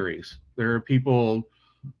documentaries. There are people,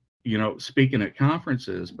 speaking at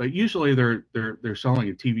conferences, but usually they're selling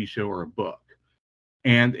a TV show or a book.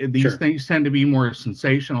 And these things tend to be more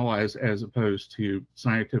sensationalized as opposed to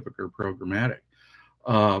scientific or programmatic.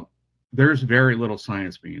 There's very little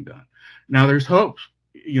science being done. Now there's hope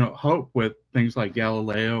with things like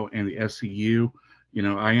Galileo and the SCU.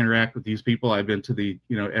 I interact with these people. I've been to the,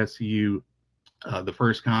 SCU, the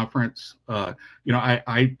first conference. I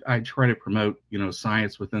try to promote,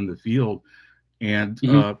 science within the field, and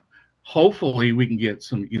hopefully we can get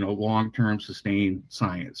some, long-term sustained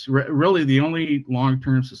science. Really, the only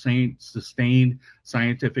long-term sustained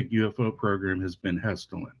scientific UFO program has been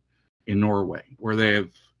Hesselin in Norway, where they have,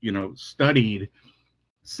 studied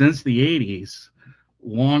since the 80s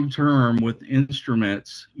long-term with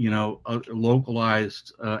instruments,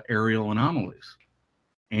 localized aerial anomalies.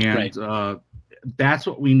 And that's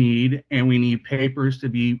what we need. And we need papers to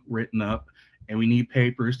be written up, and we need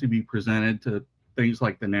papers to be presented to things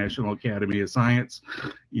like the National Academy of Science,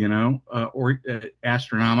 or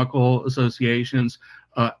astronomical associations.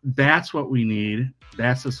 That's what we need.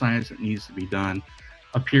 That's the science that needs to be done.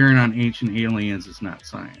 Appearing on Ancient Aliens is not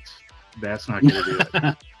science. That's not going to do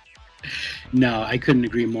it. No, I couldn't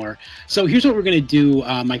agree more. So here's what we're going to do,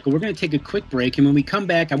 Michael. We're going to take a quick break, and when we come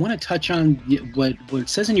back, I want to touch on what it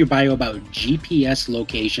says in your bio about GPS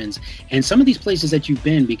locations and some of these places that you've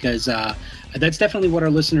been, because that's definitely what our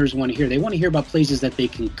listeners want to hear. They want to hear about places that they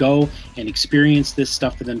can go and experience this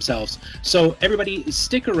stuff for themselves. So everybody,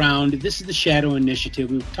 stick around. This is the Shadow Initiative.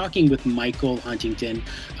 We're talking with Michael Huntington.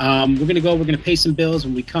 We're going to pay some bills.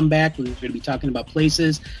 When we come back, we're going to be talking about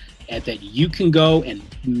places that you can go and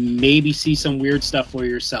maybe see some weird stuff for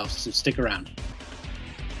yourself. So stick around.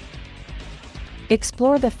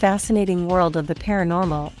 Explore the fascinating world of the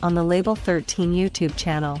paranormal on the Label 13 YouTube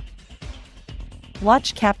channel.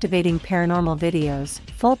 Watch captivating paranormal videos,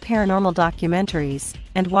 full paranormal documentaries,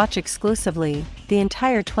 and watch exclusively the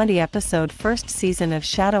entire 20-episode first season of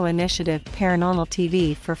Shadow Initiative Paranormal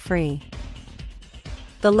TV for free.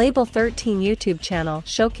 The Label 13 YouTube channel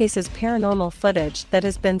showcases paranormal footage that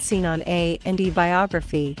has been seen on A&E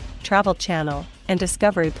Biography, Travel Channel, and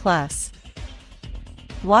Discovery Plus.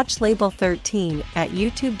 Watch Label 13 at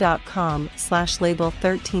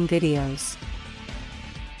youtube.com/label13videos.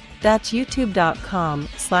 That's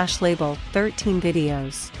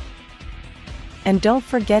youtube.com/label13videos. And don't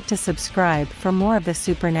forget to subscribe for more of the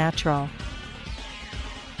supernatural.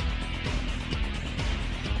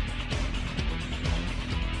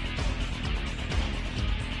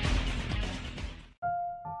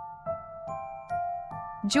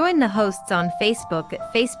 Join the hosts on Facebook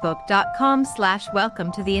at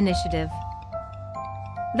facebook.com/welcome to the initiative.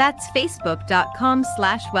 That's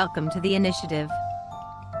facebook.com/welcome to the initiative.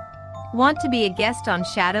 Want to be a guest on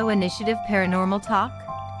Shadow Initiative Paranormal Talk?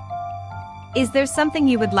 Is there something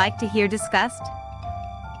you would like to hear discussed?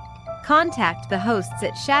 Contact the hosts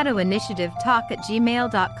at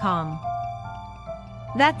shadowinitiativetalk@gmail.com.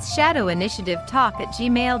 That's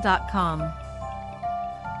shadowinitiativetalk@gmail.com.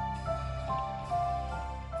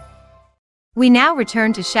 We now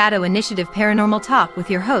return to Shadow Initiative Paranormal Talk with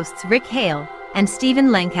your hosts Rick Hale and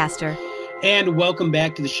Stephen Lancaster. And welcome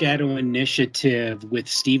back to the Shadow Initiative with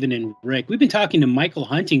Stephen and Rick. We've been talking to Michael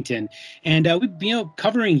Huntington, and we've been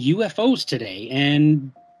covering UFOs today.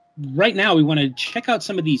 And right now we want to check out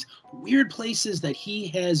some of these weird places that he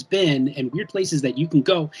has been and weird places that you can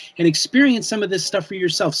go and experience some of this stuff for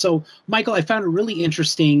yourself. So, Michael, I found it really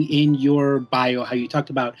interesting in your bio how you talked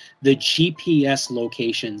about the GPS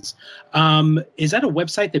locations. Is that a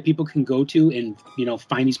website that people can go to and,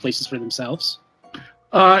 find these places for themselves?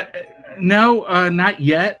 No, not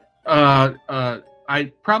yet.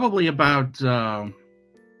 I probably about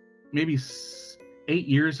maybe 8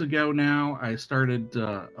 years ago now, I started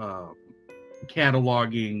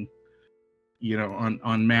cataloging,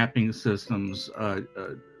 on mapping systems,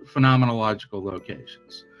 phenomenological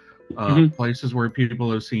locations, places where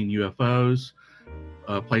people have seen UFOs,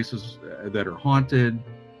 places that are haunted,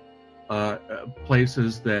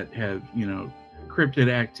 places that have, cryptid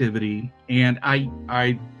activity. And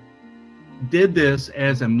I did this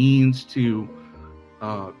as a means to,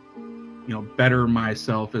 better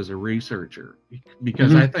myself as a researcher,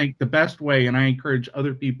 because I think the best way, and I encourage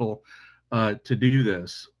other people to do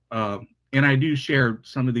this, and I do share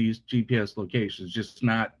some of these GPS locations, just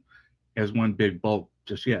not as one big bulk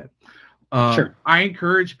just yet. Sure. I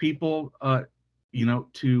encourage people,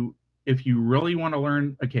 to, if you really want to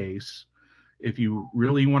learn a case, if you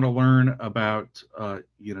really want to learn about,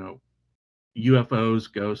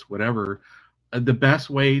 UFOs, ghosts, whatever, the best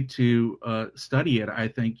way to study it, I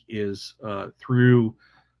think, is through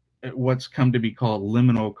what's come to be called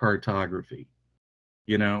liminal cartography.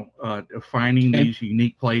 Finding these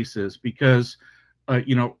unique places, because,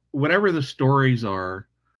 whatever the stories are,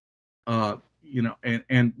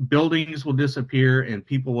 and buildings will disappear and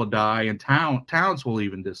people will die and towns will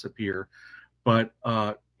even disappear. But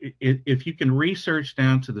if you can research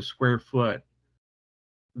down to the square foot,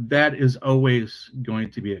 that is always going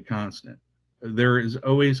to be a constant. There is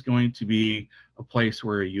always going to be a place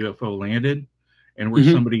where a UFO landed and where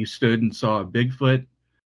somebody stood and saw a Bigfoot,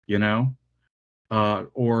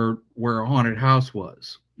 or where a haunted house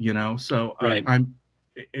was, So right.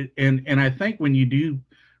 And I think when you do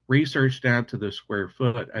research down to the square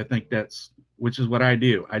foot, I think which is what I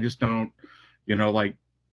do. I just don't, like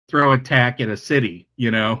throw a tack at a city,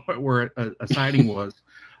 where a sighting was.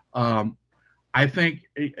 I think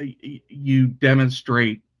you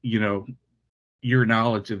demonstrate, your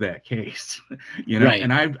knowledge of that case, right.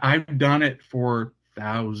 And I've done it for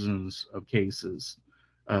thousands of cases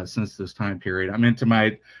since this time period. I'm into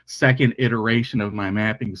my second iteration of my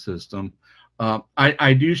mapping system.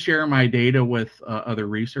 I do share my data with other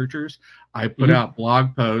researchers. I put out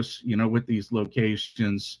blog posts, with these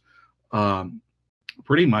locations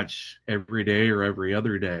pretty much every day or every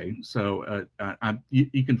other day. So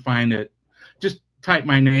you can find it. Just type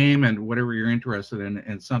my name and whatever you're interested in,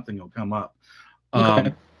 and something will come up.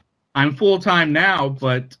 Okay. I'm full-time now,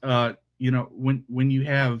 but when you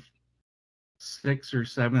have 6,000 or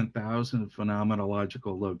 7,000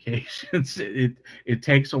 phenomenological locations, it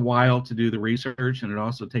takes a while to do the research, and it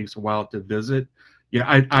also takes a while to visit.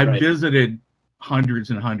 I've visited hundreds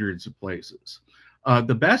and hundreds of places.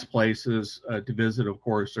 The best places to visit, of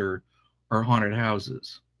course, are haunted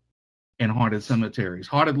houses and haunted cemeteries,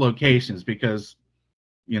 haunted locations, because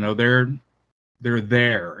they're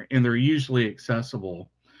there and they're usually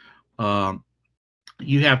accessible.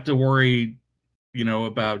 You have to worry,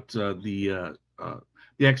 about the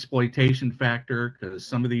exploitation factor, because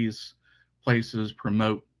some of these places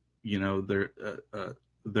promote,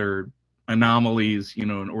 their anomalies,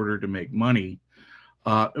 in order to make money.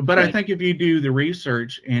 But I think if you do the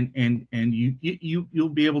research and you'll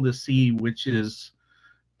be able to see which is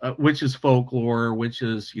folklore, which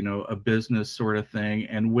is, a business sort of thing,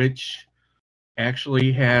 and which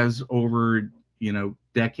actually has over,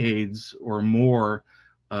 decades or more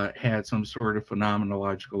had some sort of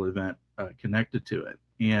phenomenological event connected to it.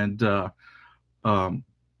 And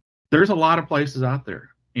there's a lot of places out there,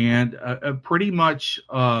 and pretty much,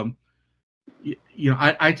 I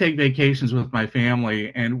take vacations with my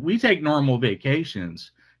family, and we take normal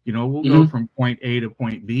vacations. We'll go from point A to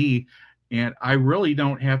point B, and I really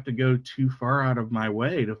don't have to go too far out of my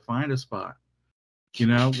way to find a spot.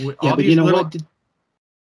 What?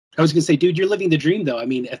 I was going to say, dude, you're living the dream, though. I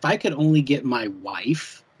mean, if I could only get my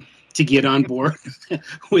wife to get on board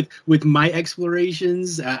with my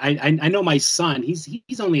explorations, I know my son,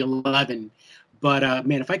 he's only 11, but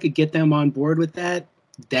man, if I could get them on board with that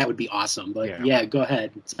would be awesome. But yeah, go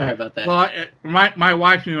ahead. Sorry about that. Well, my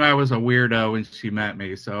wife knew I was a weirdo when she met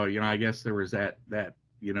me, so I guess there was that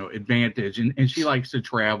advantage, and she likes to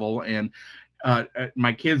travel, and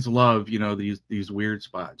my kids love these weird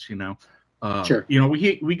spots. Sure.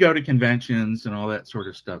 We go to conventions and all that sort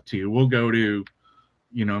of stuff too. We'll go to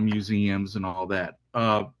museums and all that,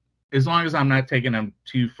 as long as I'm not taking them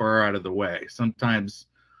too far out of the way. Sometimes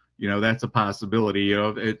that's a possibility.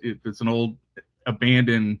 If it's an old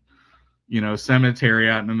abandoned cemetery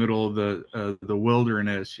out in the middle of the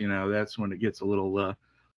wilderness, that's when it gets a little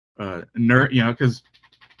because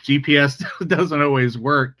GPS doesn't always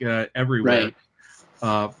work everywhere.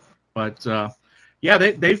 Right. But yeah,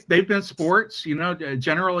 they've been sports.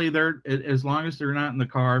 Generally they're, as long as they're not in the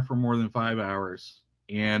car for more than 5 hours,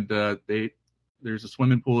 and there's a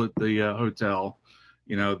swimming pool at the hotel.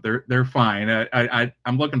 They're fine.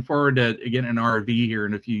 I'm looking forward to getting an RV here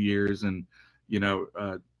in a few years and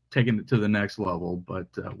taking it to the next level, but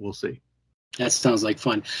we'll see. That sounds like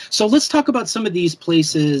fun. So let's talk about some of these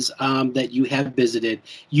places that you have visited.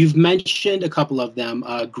 You've mentioned a couple of them,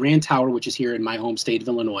 Grand Tower, which is here in my home state of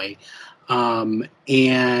Illinois,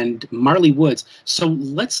 and Marley Woods. So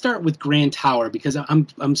let's start with Grand Tower because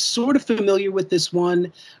I'm sort of familiar with this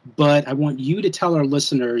one, but I want you to tell our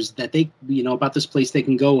listeners that they, about this place they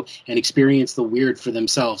can go and experience the weird for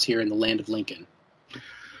themselves here in the land of Lincoln.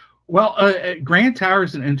 Well, Grand Tower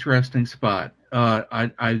is an interesting spot.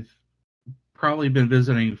 I've probably been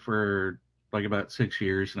visiting for like about 6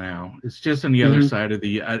 years now. It's just on the other side of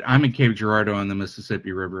I'm in Cape Girardeau on the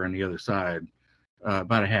Mississippi River on the other side,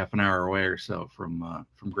 about a half an hour away or so from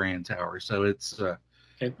Grand Tower. So it's a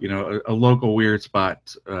local weird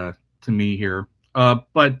spot to me here.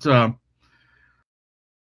 It's on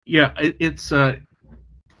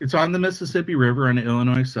the Mississippi River on the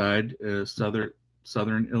Illinois side,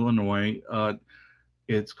 southern Illinois.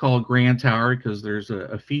 It's called Grand Tower because there's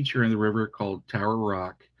a feature in the river called Tower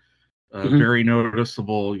Rock, very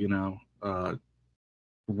noticeable,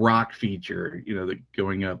 rock feature, that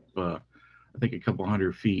going up, I think a couple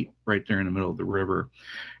hundred feet right there in the middle of the river.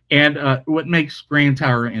 And what makes Grand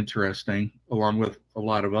Tower interesting, along with a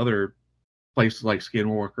lot of other places like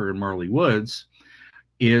Skinwalker and Marley Woods,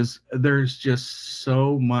 is there's just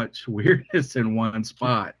so much weirdness in one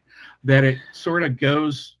spot that it sort of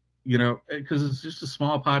goes, because it's just a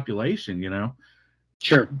small population,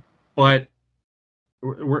 Sure. But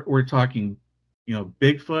we're talking,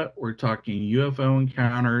 Bigfoot, we're talking UFO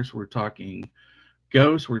encounters, we're talking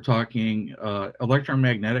ghosts, we're talking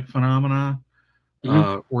electromagnetic phenomena,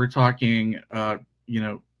 we're talking,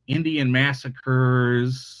 Indian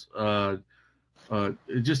massacres,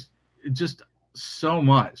 just so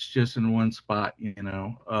much just in one spot, It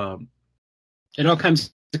all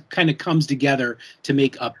kind of comes together to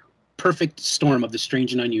make a perfect storm of the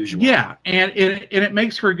strange and unusual. Yeah, and it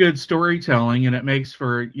makes for good storytelling, and it makes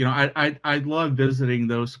for, I love visiting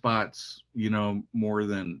those spots, more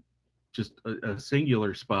than just a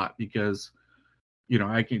singular spot because,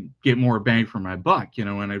 I can get more bang for my buck,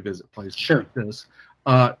 when I visit places like this.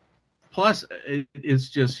 Plus, it's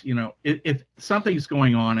just, if something's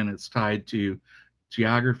going on and it's tied to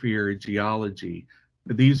geography or geology,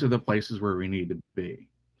 these are the places where we need to be.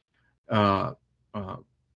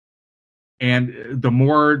 And the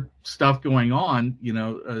more stuff going on,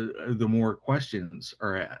 the more questions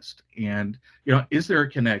are asked. And, is there a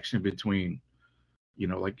connection between,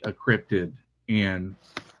 like a cryptid and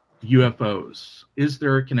UFOs? Is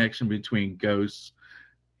there a connection between ghosts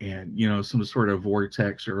and, some sort of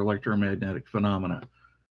vortex or electromagnetic phenomena?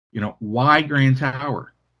 Why Grand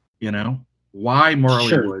Tower? Why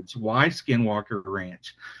Marley Woods? Why Skinwalker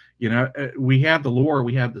Ranch? We have the lore,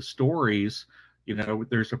 we have the stories.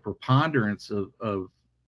 There's a preponderance of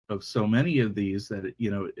so many of these that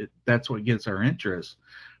that's what gets our interest.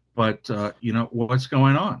 But what's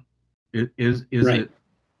going on? Is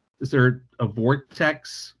there a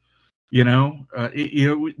vortex? Then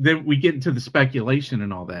we get into the speculation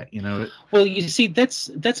and all that. Well, you see,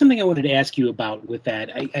 that's something I wanted to ask you about. With that,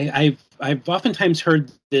 I've oftentimes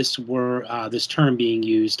heard this term being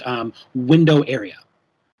used, window area,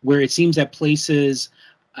 where it seems that places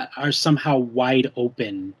are somehow wide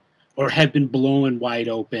open or have been blown wide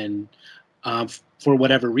open for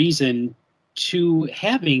whatever reason to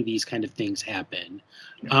having these kind of things happen.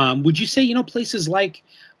 Would you say, places like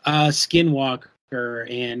Skinwalker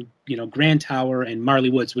and, Grand Tower and Marley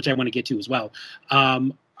Woods, which I want to get to as well,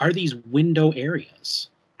 are these window areas?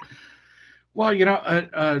 Well,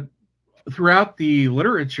 throughout the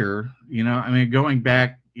literature, going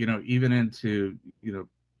back, even into,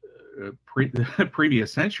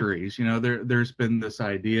 previous centuries, there's been this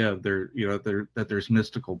idea of that there's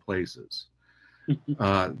mystical places,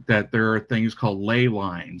 that there are things called ley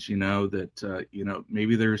lines, that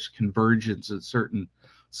maybe there's convergence at certain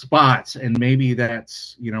spots, and maybe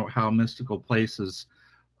that's how mystical places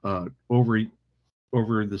over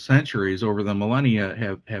the centuries, over the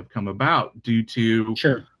millennia have come about due to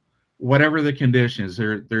whatever the conditions.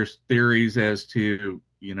 There's theories as to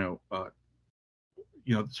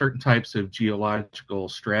certain types of geological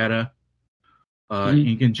strata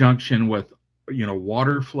in conjunction with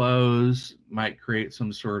water flows might create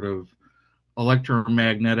some sort of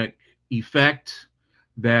electromagnetic effect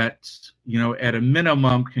that at a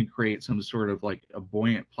minimum can create some sort of like a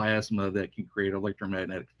buoyant plasma that can create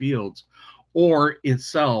electromagnetic fields, or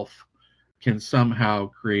itself can somehow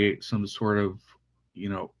create some sort of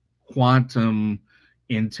quantum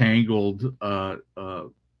entangled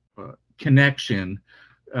connection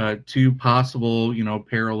to possible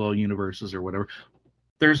parallel universes or whatever.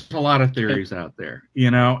 There's a lot of theories out there,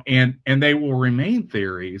 and they will remain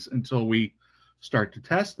theories until we start to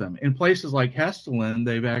test them. In places like Hesselen,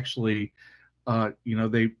 they've actually,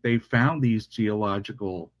 they found these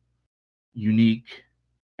geological unique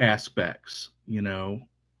aspects,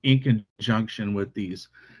 in conjunction with these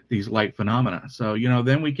light phenomena. So,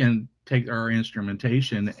 then we can take our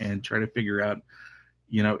instrumentation and try to figure out,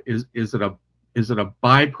 is it a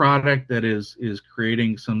byproduct that is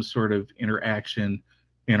creating some sort of interaction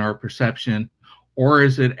in our perception, or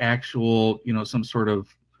is it actual, some sort of,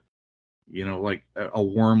 like a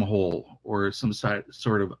wormhole or some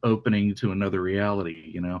sort of opening to another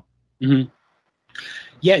reality, Mm-hmm.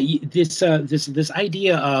 Yeah, this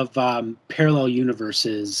idea of parallel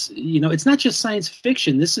universes, it's not just science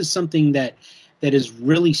fiction. This is something that is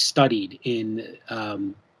really studied in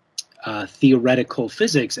theoretical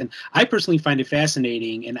physics, and I personally find it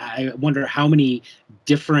fascinating. And I wonder how many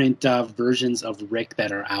different versions of Rick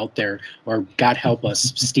that are out there, or God help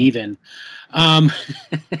us, Stephen.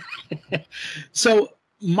 So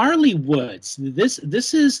Marley Woods, this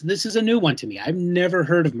is a new one to me. I've never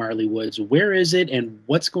heard of Marley Woods. Where is it, and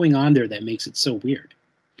what's going on there that makes it so weird?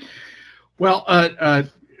 Well,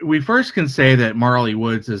 we first can say that Marley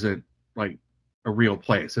Woods isn't like a real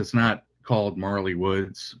place. It's not called Marley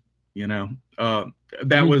Woods.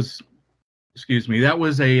 That was, that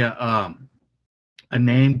was a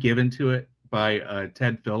name given to it by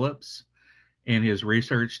Ted Phillips and his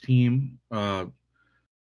research team around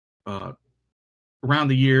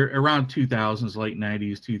 2000s, late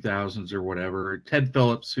 90s, 2000s, or whatever. Ted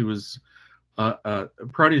Phillips, who was a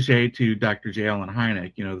protege to Dr. J. Allen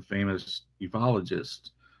Hynek, the famous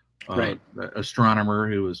ufologist, right, astronomer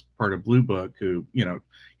who was part of Blue Book, who,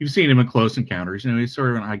 you've seen him in Close Encounters. He's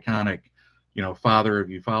sort of an iconic, father of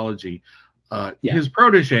ufology. His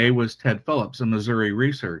protege was Ted Phillips, a Missouri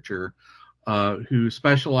researcher who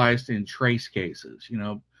specialized in trace cases,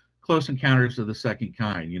 close encounters of the second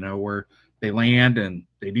kind, where they land and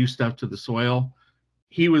they do stuff to the soil.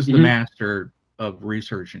 He was the master of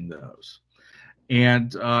researching those.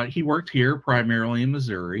 And he worked here primarily in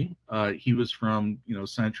Missouri. He was from,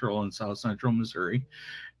 central and south central Missouri.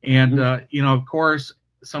 And, of course,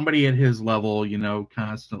 somebody at his level,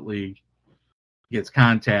 constantly gets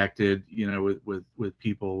contacted, with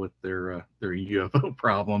people with their UFO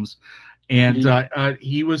problems. And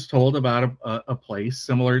he was told about a place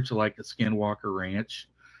similar to like a Skinwalker Ranch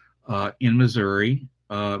in Missouri,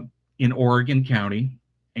 in Oregon County.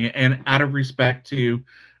 And out of respect to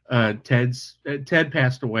Ted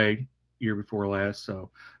passed away year before last,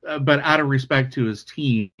 but out of respect to his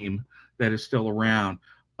team that is still around,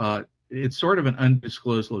 it's sort of an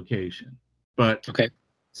undisclosed location. But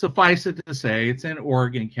suffice it to say, it's in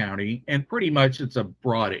Oregon County, and pretty much it's a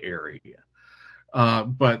broad area.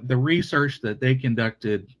 But the research that they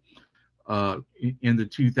conducted in the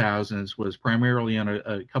 2000s was primarily on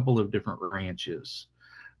a couple of different ranches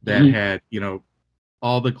that had,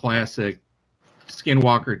 all the classic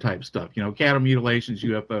Skinwalker type stuff, cattle mutilations,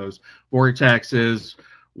 UFOs, vortexes,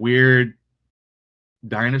 weird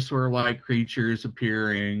dinosaur-like creatures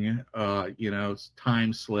appearing,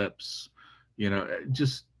 time slips,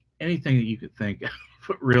 just anything that you could think of,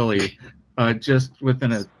 really, just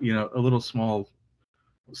within a little small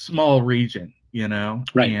region,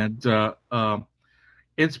 right. And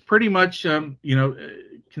it's pretty much,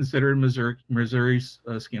 considered Missouri's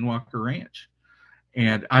Skinwalker Ranch.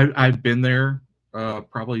 And I've been there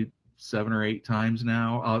probably 7 or 8 times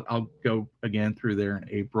now. I'll go again through there in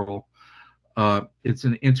April. It's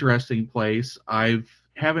an interesting place.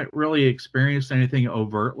 Haven't really experienced anything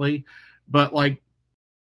overtly, but like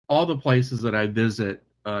all the places that I visit,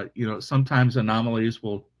 sometimes anomalies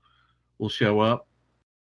will show up.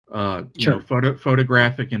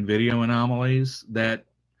 Photographic and video anomalies that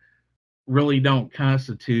really don't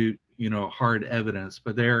constitute, hard evidence,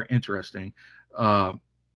 but they're interesting. And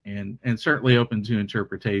certainly open to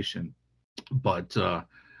interpretation. But,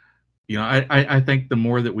 I think the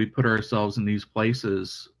more that we put ourselves in these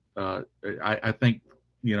places, I think,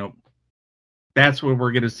 that's where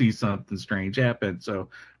we're going to see something strange happen. So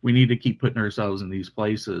we need to keep putting ourselves in these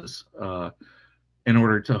places in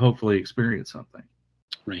order to hopefully experience something.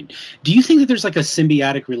 Right. Do you think that there's like a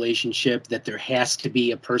symbiotic relationship, that there has to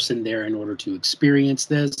be a person there in order to experience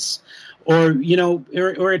this? Or,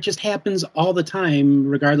 or it just happens all the time,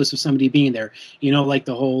 regardless of somebody being there, like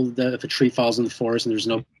if a tree falls in the forest and there's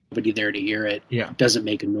nobody there to hear it, it doesn't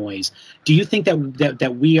make a noise. Do you think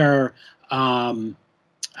that we are, that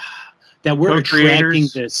we're attracting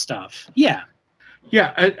this stuff? Yeah.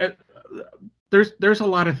 Yeah. There's a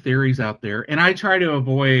lot of theories out there, and I try to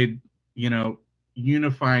avoid,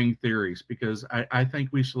 unifying theories, because I think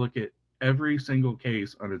we should look at every single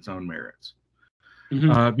case on its own merits.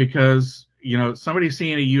 Because somebody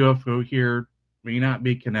seeing a UFO here may not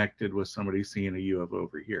be connected with somebody seeing a UFO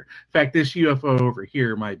over here. In fact, this UFO over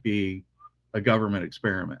here might be a government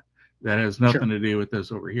experiment that has nothing to do with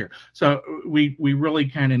this over here. So we really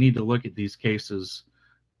kind of need to look at these cases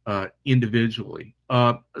individually.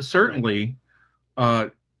 Certainly,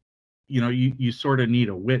 you sort of need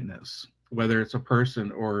a witness, whether it's a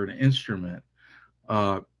person or an instrument,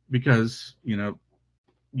 because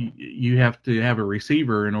you have to have a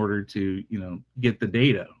receiver in order to get the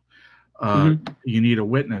data. You need a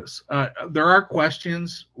witness. There are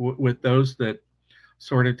questions with those that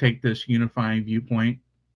sort of take this unifying viewpoint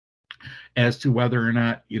as to whether or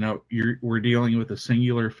not we're dealing with a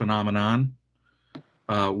singular phenomenon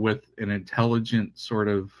with an intelligent sort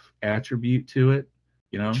of attribute to it.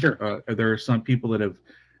 There are some people that have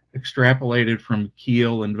extrapolated from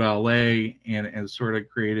Keel and Vallée and sort of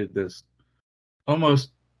created this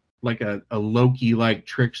almost like a Loki-like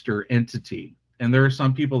trickster entity. And there are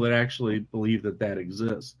some people that actually believe that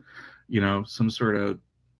exists, some sort of,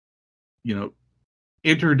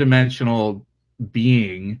 interdimensional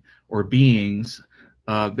being or beings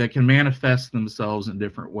that can manifest themselves in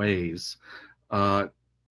different ways,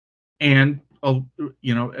 and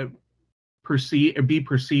be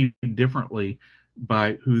perceived differently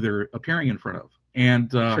by who they're appearing in front of.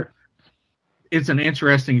 And it's an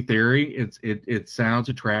interesting theory. It sounds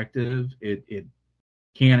attractive. It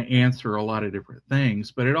can answer a lot of different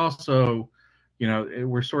things, but it also,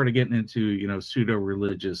 we're sort of getting into,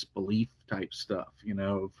 pseudo-religious belief type stuff,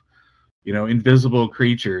 invisible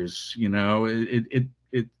creatures,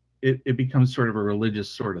 it becomes sort of a religious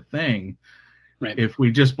sort of thing. Right. If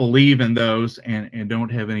we just believe in those and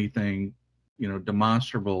don't have anything,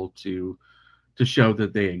 demonstrable to show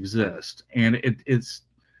that they exist. And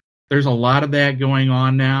there's a lot of that going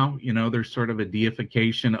on now. There's sort of a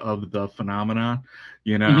deification of the phenomenon,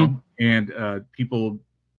 and people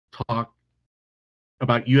talk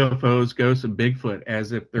about UFOs, ghosts, and Bigfoot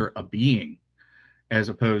as if they're a being, as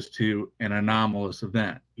opposed to an anomalous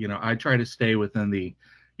event. I try to stay within the,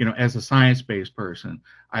 as a science-based person,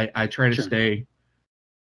 I try to stay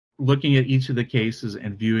looking at each of the cases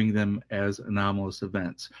and viewing them as anomalous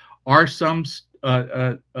events. Are some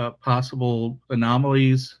possible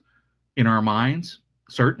anomalies in our minds?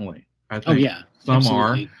 Certainly. I think some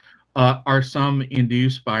absolutely. Are some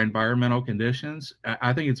induced by environmental conditions?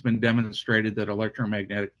 I think it's been demonstrated that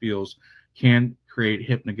electromagnetic fields can create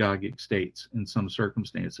hypnagogic states in some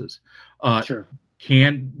circumstances.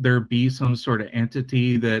 Can there be some sort of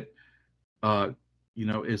entity that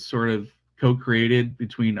is sort of co-created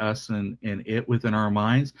between us and it within our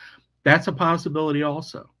minds? That's a possibility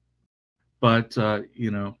also. But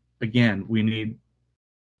again,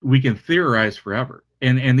 we can theorize forever,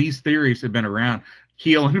 and these theories have been around.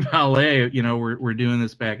 Keel and Vallée, we're doing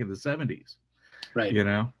this back in the 70s,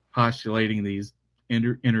 right? Postulating these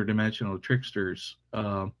interdimensional tricksters.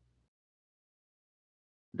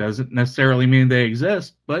 Doesn't necessarily mean they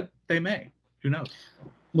exist, but they may. Who knows?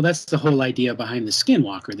 Well, that's the whole idea behind the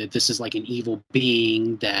Skinwalker, that this is like an evil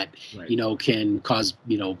being that, can cause,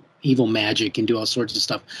 evil magic and do all sorts of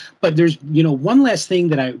stuff. But there's, one last thing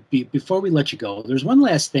that before we let you go, there's one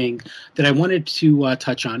last thing that I wanted to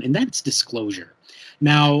touch on, and that's disclosure.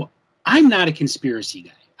 Now, I'm not a conspiracy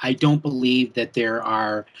guy. I don't believe that there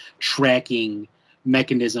are tracking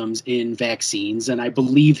mechanisms in vaccines, and I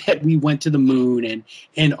believe that we went to the moon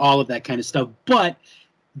and all of that kind of stuff. But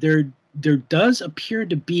there does appear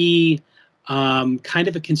to be kind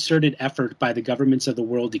of a concerted effort by the governments of the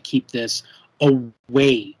world to keep this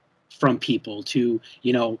away from people, to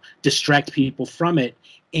distract people from it.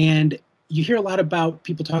 And you hear a lot about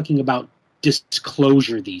people talking about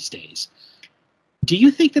disclosure these days. Do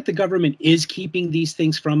you think that the government is keeping these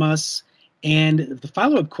things from us? And the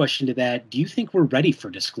follow-up question to that, do you think we're ready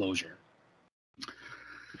for disclosure?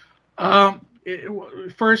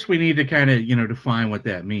 First, we need to kind of, define what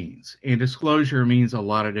that means. And disclosure means a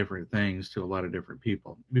lot of different things to a lot of different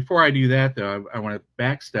people. Before I do that, though, I want to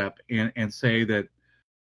backstep and say that,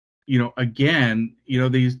 again,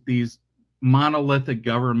 these monolithic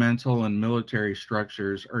governmental and military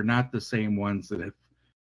structures are not the same ones that have,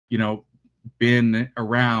 been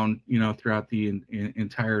around, throughout the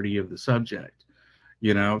entirety of the subject.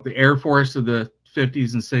 The Air Force of the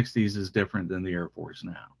 50s and 60s is different than the Air Force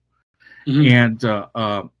now.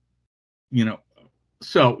 Mm-hmm. And,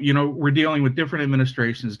 so, we're dealing with different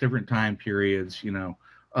administrations, different time periods,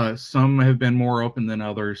 some have been more open than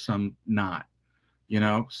others, some not,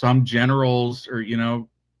 some generals are,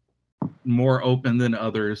 more open than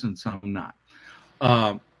others and some not.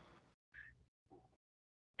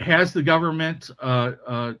 Has the government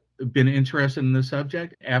been interested in this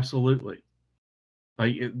subject? Absolutely.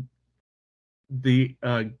 The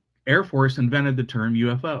Air Force invented the term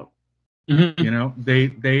UFO. Mm-hmm.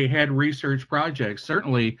 They had research projects.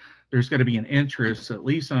 Certainly, there's going to be an interest, at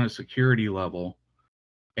least on a security level,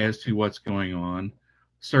 as to what's going on.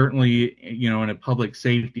 Certainly, in a public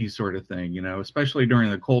safety sort of thing, especially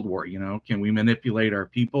during the Cold War, can we manipulate our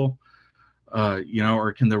people?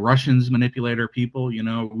 Or can the Russians manipulate our people?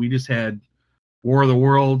 We just had War of the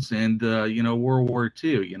Worlds and, World War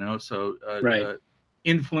II, so Right.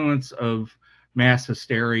 Influence of mass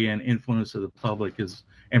hysteria and influence of the public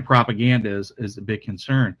and propaganda is a big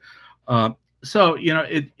concern. So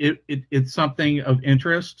it's something of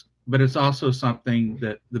interest, but it's also something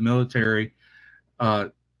that the military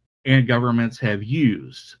and governments have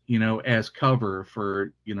used, as cover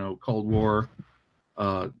for, Cold War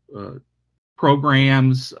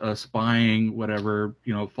programs, spying, whatever,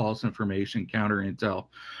 false information, counter intel.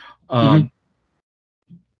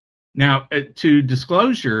 Now, to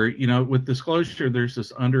disclosure, with disclosure, there's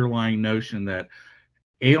this underlying notion that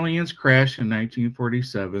aliens crashed in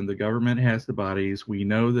 1947. The government has the bodies. We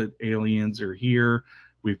know that aliens are here.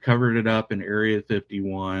 We've covered it up in Area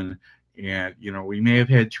 51. And, we may have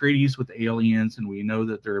had treaties with aliens, and we know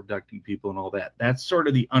that they're abducting people and all that. That's sort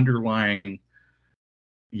of the underlying,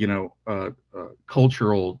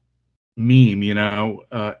 cultural meme,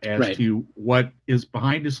 as right. to what is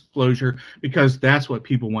behind disclosure, because that's what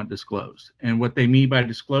people want disclosed. And what they mean by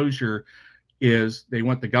disclosure is they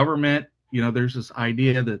want the government, there's this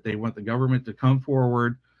idea that they want the government to come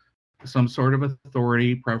forward, some sort of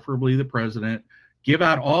authority, preferably the president, give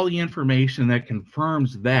out all the information that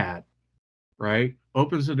confirms that, right?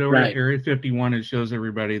 Opens the door right. to Area 51 and shows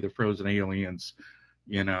everybody the frozen aliens,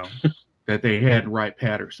 that they had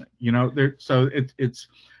Wright-Patterson. So it's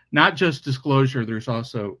not just disclosure, there's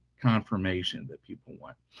also confirmation that people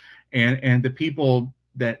want. And the people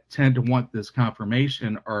that tend to want this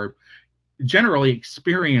confirmation are generally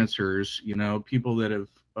experiencers, people that have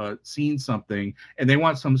seen something, and they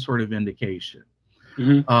want some sort of indication.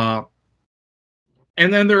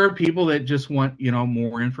 And then there are people that just want,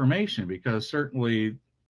 more information, because certainly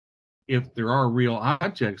if there are real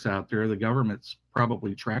objects out there, the government's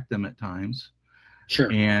probably tracked them at times.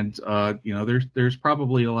 Sure. And, there's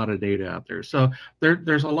probably a lot of data out there. So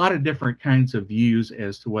there's a lot of different kinds of views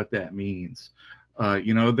as to what that means.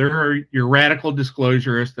 There are your radical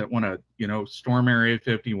disclosurists that want to, storm Area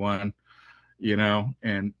 51,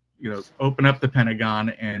 and, open up the Pentagon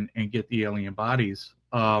and get the alien bodies.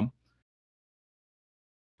 I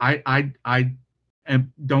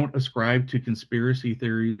don't ascribe to conspiracy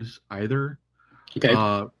theories either. Okay.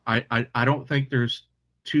 I don't think there's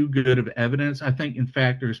too good of evidence. I think, in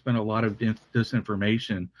fact, there's been a lot of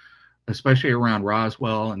disinformation, especially around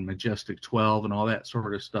Roswell and Majestic 12 and all that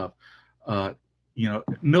sort of stuff.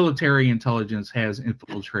 Military intelligence has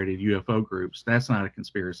infiltrated UFO groups. That's not a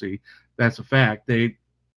conspiracy. That's a fact. To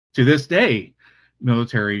this day,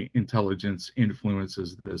 military intelligence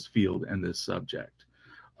influences this field and this subject.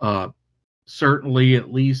 Certainly,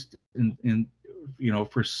 at least in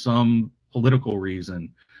for some political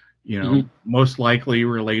reason, most likely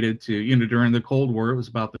related to, during the Cold War, it was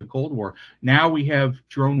about the Cold War. Now we have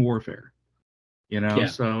drone warfare,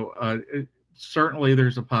 so certainly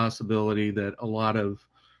there's a possibility that a lot of,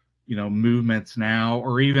 movements now,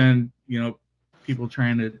 or even, people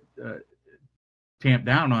trying to tamp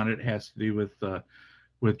down on it, has to do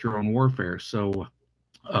with drone warfare. So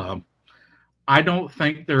I don't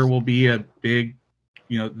think there will be a big,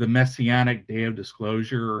 the messianic day of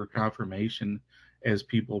disclosure or confirmation as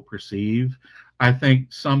people perceive. I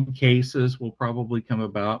think some cases will probably come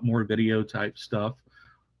about, more video type stuff.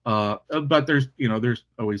 But there's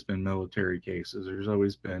always been military cases. There's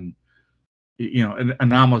always been,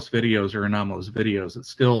 anomalous videos are anomalous videos. It's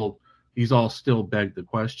still, these all still beg the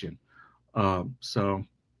question. So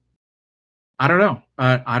I don't know.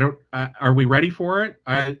 Are we ready for it?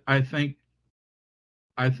 I think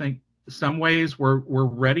some ways we're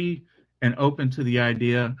ready and open to the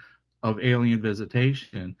idea of alien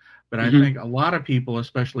visitation, but I think a lot of people,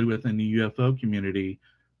 especially within the UFO community,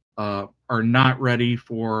 are not ready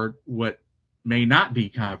for what may not be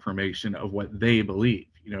confirmation of what they believe.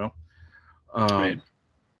 Right.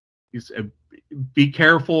 Be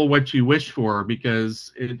careful what you wish for,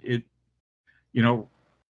 because it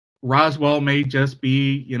Roswell may just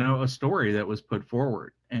be a story that was put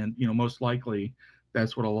forward, and most likely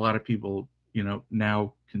that's what a lot of people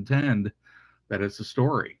now contend, that it's a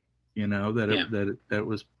story, that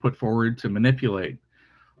was put forward to manipulate.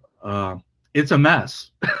 It's a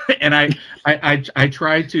mess. And I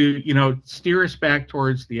try to steer us back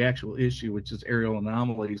towards the actual issue, which is aerial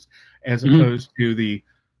anomalies, as opposed to the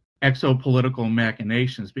exopolitical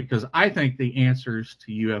machinations, because I think the answers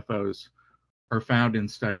to UFOs are found in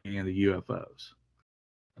studying the UFOs.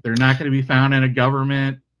 They're not going to be found in a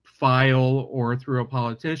government file or through a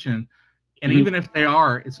politician. And even if they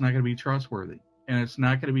are, it's not going to be trustworthy, and it's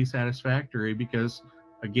not going to be satisfactory because,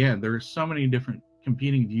 again, there's so many different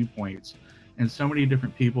competing viewpoints and so many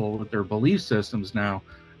different people with their belief systems now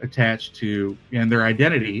attached to, and their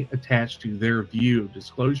identity attached to their view of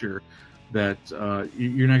disclosure, that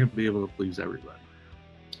you're not going to be able to please everybody.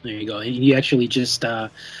 There you go. You actually just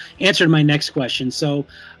answered my next question. So,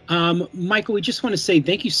 Michael, we just want to say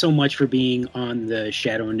thank you so much for being on the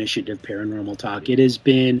Shadow Initiative Paranormal Talk. It has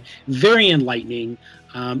been very enlightening.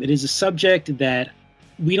 It is a subject that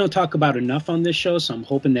we don't talk about enough on this show, so I'm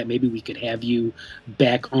hoping that maybe we could have you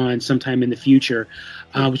back on sometime in the future,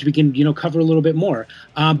 which we can, cover a little bit more.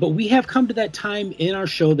 But we have come to that time in our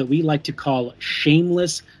show that we like to call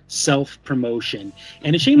shameless self-promotion.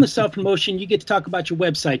 And in shameless self-promotion, you get to talk about your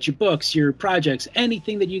website, your books, your projects,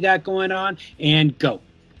 anything that you got going on, and go.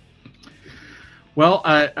 Well,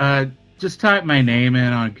 just type my name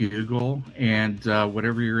in on Google, and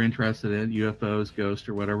whatever you're interested in, UFOs, ghosts,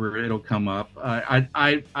 or whatever, it'll come up.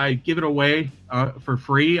 I give it away for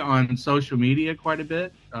free on social media quite a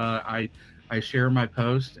bit. I share my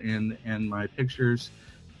posts and my pictures,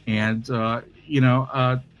 and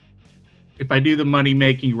if I do the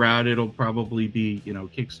money-making route, it'll probably be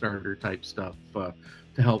Kickstarter type stuff to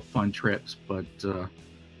help fund trips. But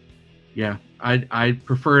yeah, I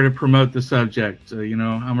prefer to promote the subject.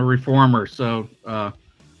 I'm a reformer, so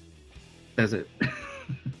that's it.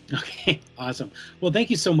 Okay, awesome. Well, thank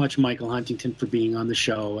you so much, Michael Huntington, for being on the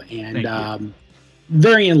show, and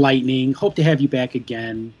very enlightening. Hope to have you back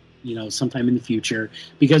again, sometime in the future,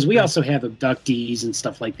 because we also have abductees and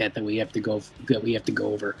stuff like that we have to go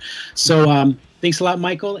over. So thanks a lot,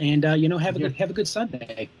 Michael, and have a good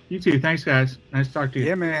Sunday. You too. Thanks, guys. Nice to talk to you.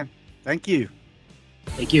 Yeah, man. Thank you.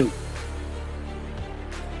 Thank you.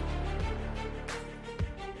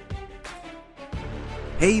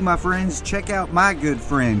 Hey, my friends, check out my good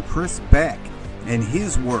friend Chris Beck and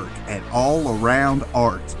his work at All Around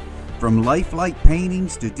Art. From lifelike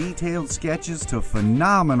paintings to detailed sketches to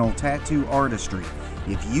phenomenal tattoo artistry,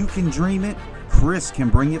 if you can dream it, Chris can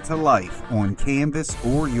bring it to life on canvas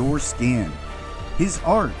or your skin. His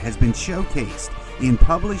art has been showcased in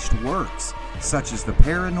published works such as the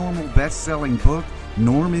paranormal best-selling book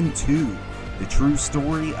Norman 2, the true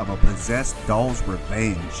story of a possessed doll's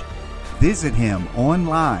revenge. Visit him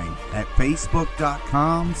online at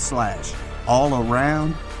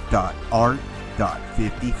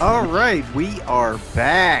facebook.com/allaround.art.55. All right, we are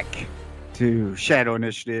back to Shadow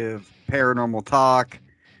Initiative Paranormal Talk.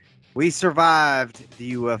 We survived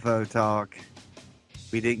the UFO talk.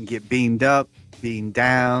 We didn't get beamed up, beamed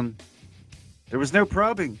down. There was no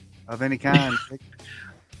probing of any kind.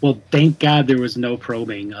 Well, thank God there was no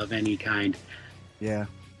probing of any kind. Yeah.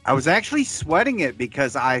 I was actually sweating it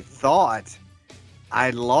because I thought I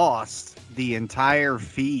lost the entire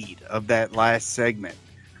feed of that last segment.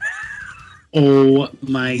 Oh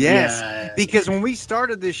my God. Because when we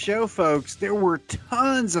started this show, folks, there were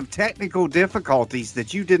tons of technical difficulties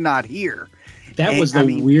that you did not hear. That was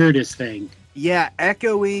the weirdest thing. Yeah,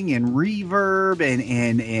 echoing and reverb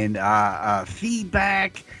and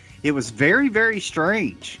feedback. It was very, very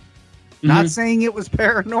strange. Mm-hmm. Not saying it was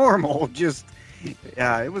paranormal, just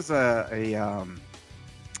it was a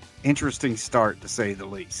interesting start, to say the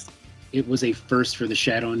least. It was a first for the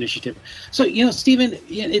Shadow Initiative. So, Stephen,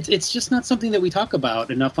 it's just not something that we talk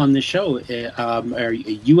about enough on this show.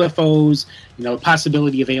 UFOs,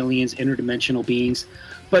 possibility of aliens, interdimensional beings.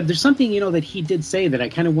 But there's something, that he did say that I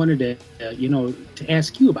kind of wanted to, to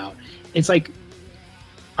ask you about. It's like,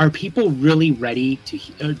 are people really ready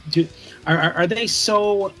are they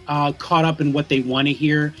so caught up in what they want to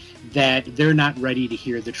hear that they're not ready to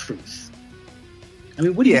hear the truth? I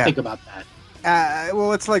mean, what do you think about that?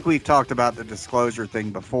 Well, it's like we've talked about the disclosure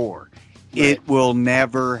thing before. Right. It will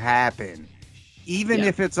never happen. Even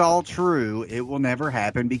if it's all true, it will never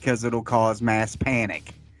happen because it'll cause mass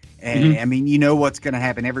panic. And I mean, what's going to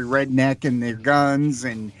happen. Every redneck and their guns,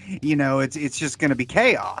 and, it's just going to be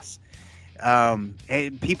chaos.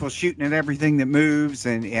 And people shooting at everything that moves.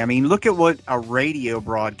 And, I mean, look at what a radio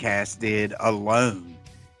broadcast did alone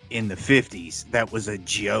in the 50s. That was a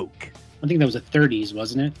joke. I think that was the 30s,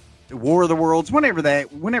 wasn't it? War of the Worlds, whenever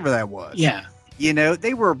that was. Yeah.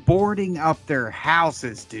 They were boarding up their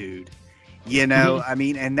houses, dude. I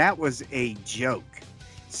mean, and that was a joke.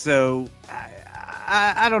 So,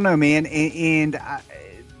 I don't know, man. And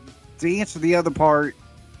to answer the other part,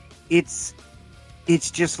 it's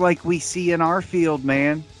just like we see in our field,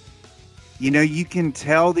 man. You can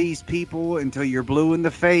tell these people until you're blue in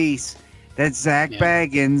the face that Zach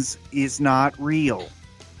Baggins is not real.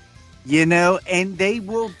 And they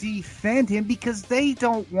will defend him because they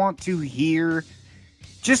don't want to hear,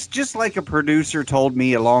 just like a producer told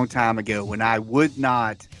me a long time ago when I would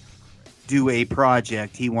not do a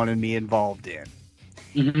project he wanted me involved in.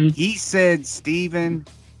 Mm-hmm. He said, Steven,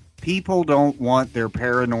 people don't want their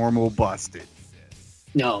paranormal busted.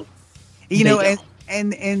 No.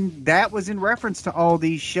 And that was in reference to all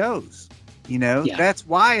these shows. That's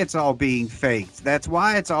why it's all being faked. That's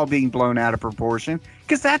why it's all being blown out of proportion.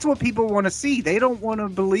 Because that's what people want to see. They don't want to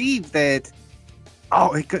believe that,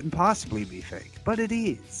 it couldn't possibly be fake. But it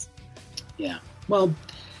is. Yeah. Well,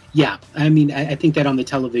 yeah. I mean, I think that on the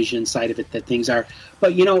television side of it, that things are.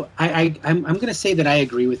 But, I'm going to say that I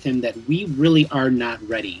agree with him that we really are not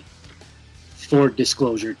ready for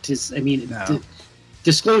disclosure.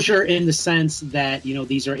 Disclosure in the sense that,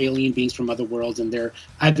 these are alien beings from other worlds and they're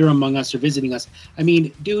either among us or visiting us. I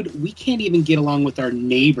mean, dude, we can't even get along with our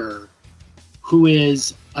neighbor who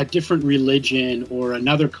is a different religion or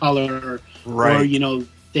another color, right. Or,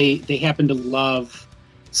 they happen to love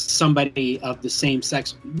somebody of the same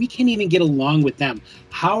sex. We can't even get along with them.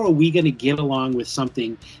 How are we going to get along with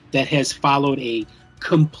something that has followed a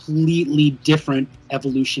completely different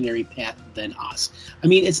evolutionary path than us? I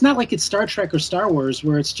mean, it's not like it's Star Trek or Star Wars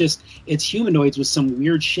where it's humanoids with some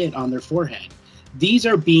weird shit on their forehead. These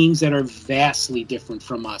are beings that are vastly different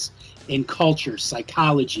from us in culture,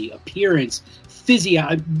 psychology, appearance,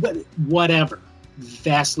 whatever.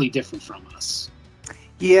 Vastly different from us.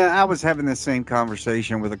 Yeah, I was having the same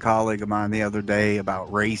conversation with a colleague of mine the other day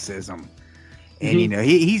about racism. And,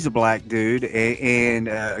 he's a black dude and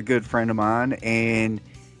a good friend of mine. And,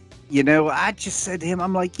 I just said to him,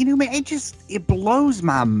 I'm like, man, it blows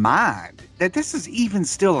my mind that this is even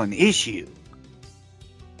still an issue.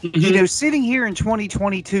 Mm-hmm. Sitting here in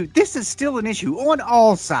 2022, this is still an issue on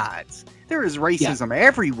all sides. There is racism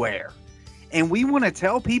everywhere. And we want to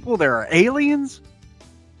tell people there are aliens?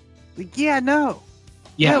 Like, no.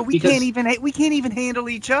 Yeah, no, we can't even handle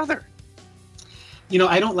each other.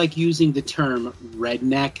 I don't like using the term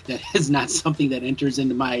redneck. That is not something that enters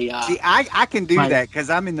into my. See, I can do that because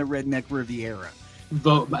I'm in the redneck Riviera.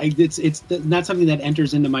 It's not something that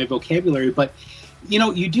enters into my vocabulary. But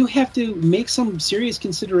you do have to make some serious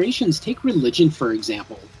considerations. Take religion, for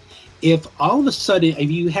example. If all of a sudden, if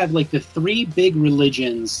you have like the three big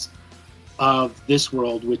religions of this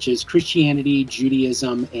world, which is Christianity,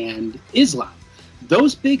 Judaism, and Islam.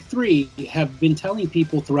 Those big three have been telling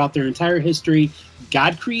people throughout their entire history,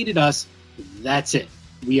 God created us, that's it.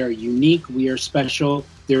 We are unique, we are special,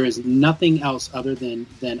 there is nothing else other than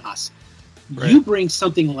us. Right. You bring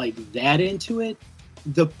something like that into it,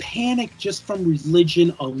 the panic just from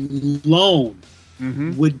religion alone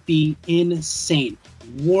would be insane.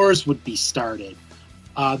 Wars would be started.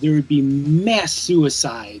 There would be mass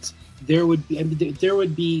suicides. There would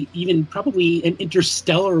be even probably an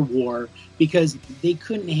interstellar war because they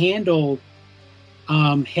couldn't handle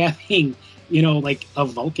having like a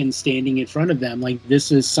Vulcan standing in front of them. Like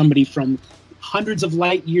this is somebody from hundreds of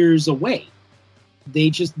light years away.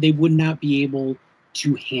 They would not be able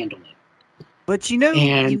to handle it. But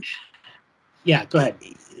yeah, go ahead.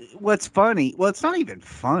 What's funny? Well, it's not even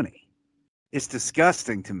funny. It's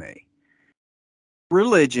disgusting to me.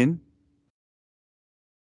 Religion.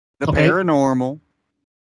 The paranormal,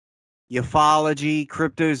 ufology,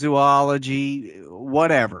 cryptozoology,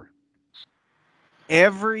 whatever.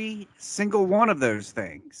 Every single one of those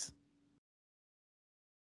things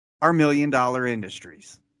are $1 million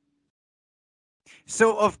industries.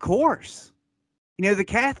 So, of course, the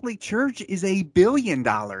Catholic Church is a $1 billion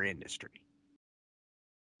industry.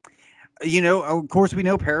 Of course, we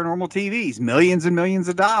know paranormal TVs, millions and millions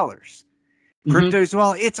of dollars.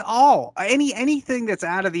 Cryptozoology, it's all anything that's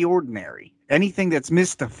out of the ordinary, anything that's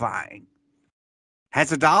mystifying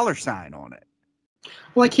has a dollar sign on it.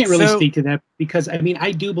 Well, I can't really speak to that because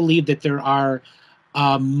I do believe that there are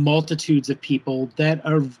multitudes of people that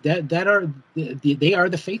are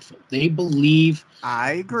the faithful. They believe.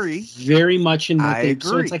 I agree very much in what they.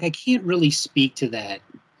 So it's like I can't really speak to that.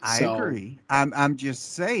 I agree. I'm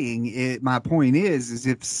just saying. My point is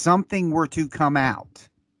if something were to come out.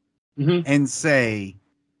 And say,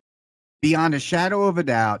 beyond a shadow of a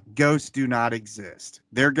doubt, ghosts do not exist.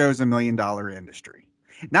 There goes $1 million industry.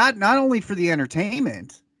 Not only for the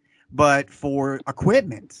entertainment, but for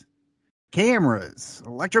equipment, cameras,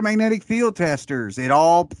 electromagnetic field testers.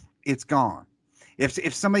 It's gone.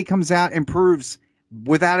 If somebody comes out and proves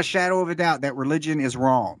without a shadow of a doubt that religion is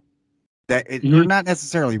wrong, that they're not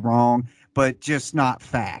necessarily wrong, but just not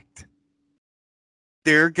fact.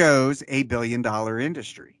 there goes a billion-dollar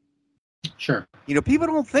industry. Sure. People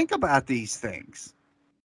don't think about these things.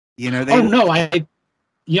 They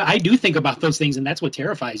I do think about those things, and that's what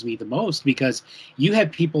terrifies me the most, because you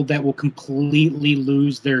have people that will completely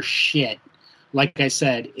lose their shit. Like I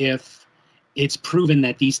said, if it's proven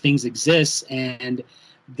that these things exist, and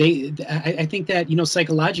I think that,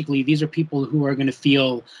 psychologically, these are people who are going to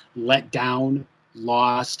feel let down,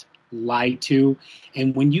 lost, lied to.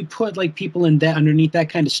 And when you put people underneath that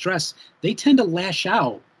kind of stress, they tend to lash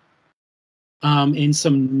out in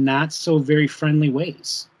some not so very friendly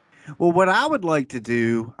ways. Well, what I would like to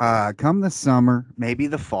do, come the summer, maybe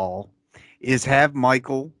the fall, is have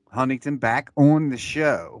Michael Huntington back on the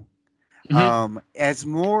show, as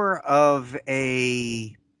more of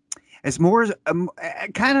a,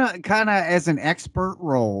 kind of as an expert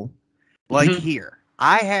role. Like here,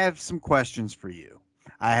 I have some questions for you.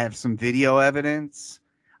 I have some video evidence.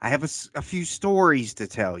 I have a few stories to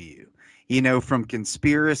tell you. From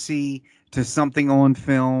conspiracy to something on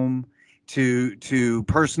film, to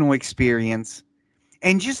personal experience,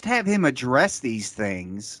 and just have him address these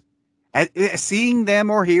things, seeing them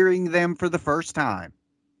or hearing them for the first time.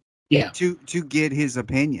 Yeah. To get his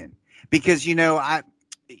opinion, because I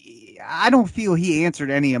don't feel he answered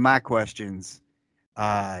any of my questions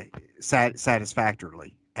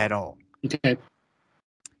satisfactorily at all. Okay.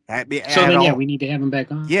 We need to have him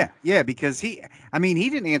back on. Yeah, because he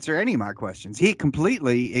didn't answer any of my questions. He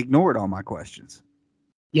completely ignored all my questions.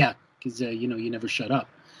 Yeah. Because, you never shut up.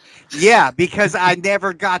 Yeah, because I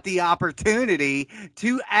never got the opportunity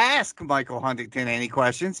to ask Michael Huntington any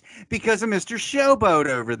questions because of Mr. Showboat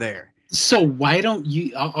over there. So why don't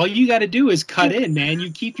you? All you got to do is cut in, man. You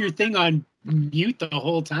keep your thing on mute the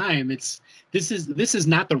whole time. This is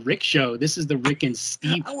not the Rick show. This is the Rick and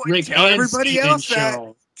Steve. Tell everybody else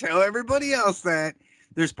that.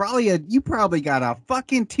 There's you probably got a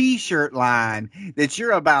fucking T-shirt line that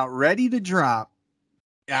you're about ready to drop.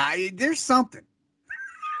 There's something.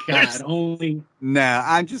 God, only. No,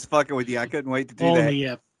 I'm just fucking with you. I couldn't wait to do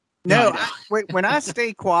that. No, when I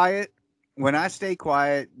stay quiet,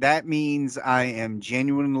 that means I am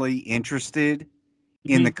genuinely interested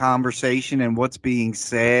in the conversation and what's being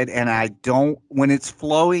said. And I don't, when it's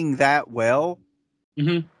flowing that well,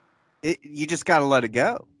 you just got to let it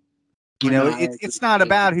go. It's not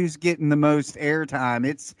about who's getting the most airtime.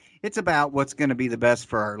 It's about what's going to be the best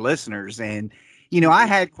for our listeners. And, I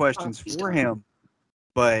had questions for him,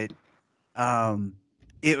 but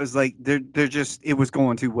it was like it was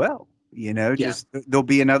going too well. Just there'll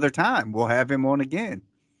be another time. We'll have him on again.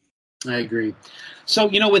 I agree. So,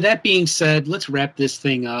 with that being said, let's wrap this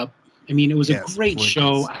thing up. It was a great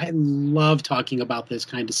show. I love talking about this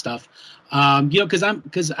kind of stuff. Because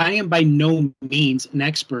I am by no means an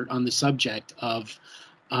expert on the subject of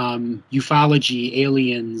ufology,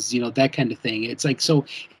 aliens, that kind of thing. It's like, so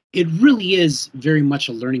it really is very much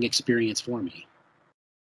a learning experience for me.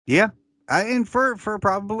 Yeah. And for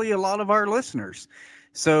probably a lot of our listeners.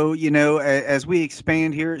 So, as we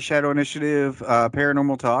expand here at Shadow Initiative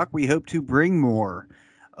Paranormal Talk, we hope to bring more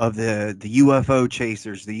of the UFO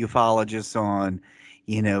chasers, the ufologists on,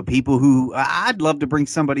 people who I'd love to bring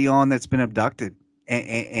somebody on that's been abducted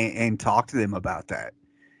and talk to them about that.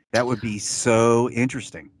 That would be so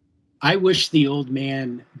interesting. I wish the old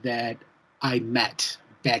man that I met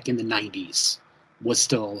back in the 90s was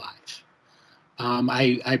still alive.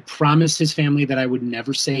 I promised his family that I would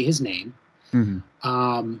never say his name.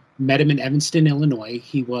 Met him in Evanston, Illinois.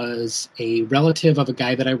 He was a relative of a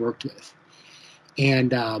guy that I worked with.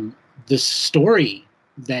 And the story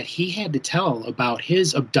that he had to tell about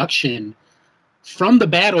his abduction from the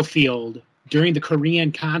battlefield during the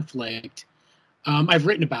Korean conflict, I've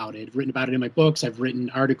written about it. I've written about it in my books. I've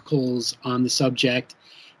written articles on the subject.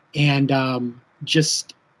 And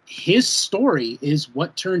just his story is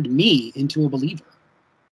what turned me into a believer.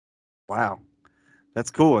 Wow. That's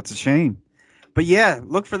cool. It's a shame. But yeah,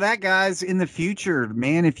 look for that, guys, in the future.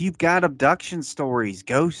 Man, if you've got abduction stories,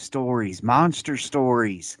 ghost stories, monster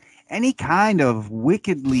stories, any kind of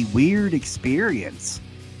wickedly weird experience,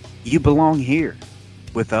 you belong here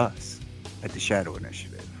with us at the Shadow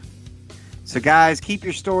Initiative. So, guys, keep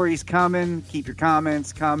your stories coming. Keep your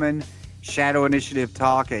comments coming.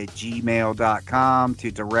 shadowinitiativetalk@gmail.com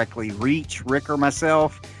to directly reach Rick or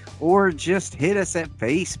myself, or just hit us at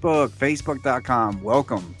Facebook, facebook.com.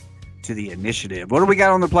 Welcome to the initiative. What do we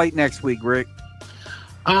got on the plate next week, Rick?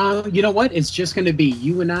 You know what? It's just going to be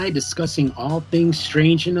you and I discussing all things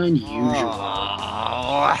strange and unusual.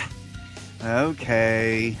 Oh,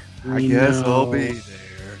 okay. I guess I'll be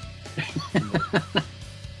there.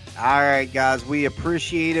 All right, guys. We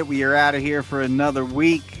appreciate it. We are out of here for another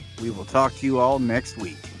week. We will talk to you all next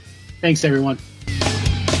week. Thanks, everyone.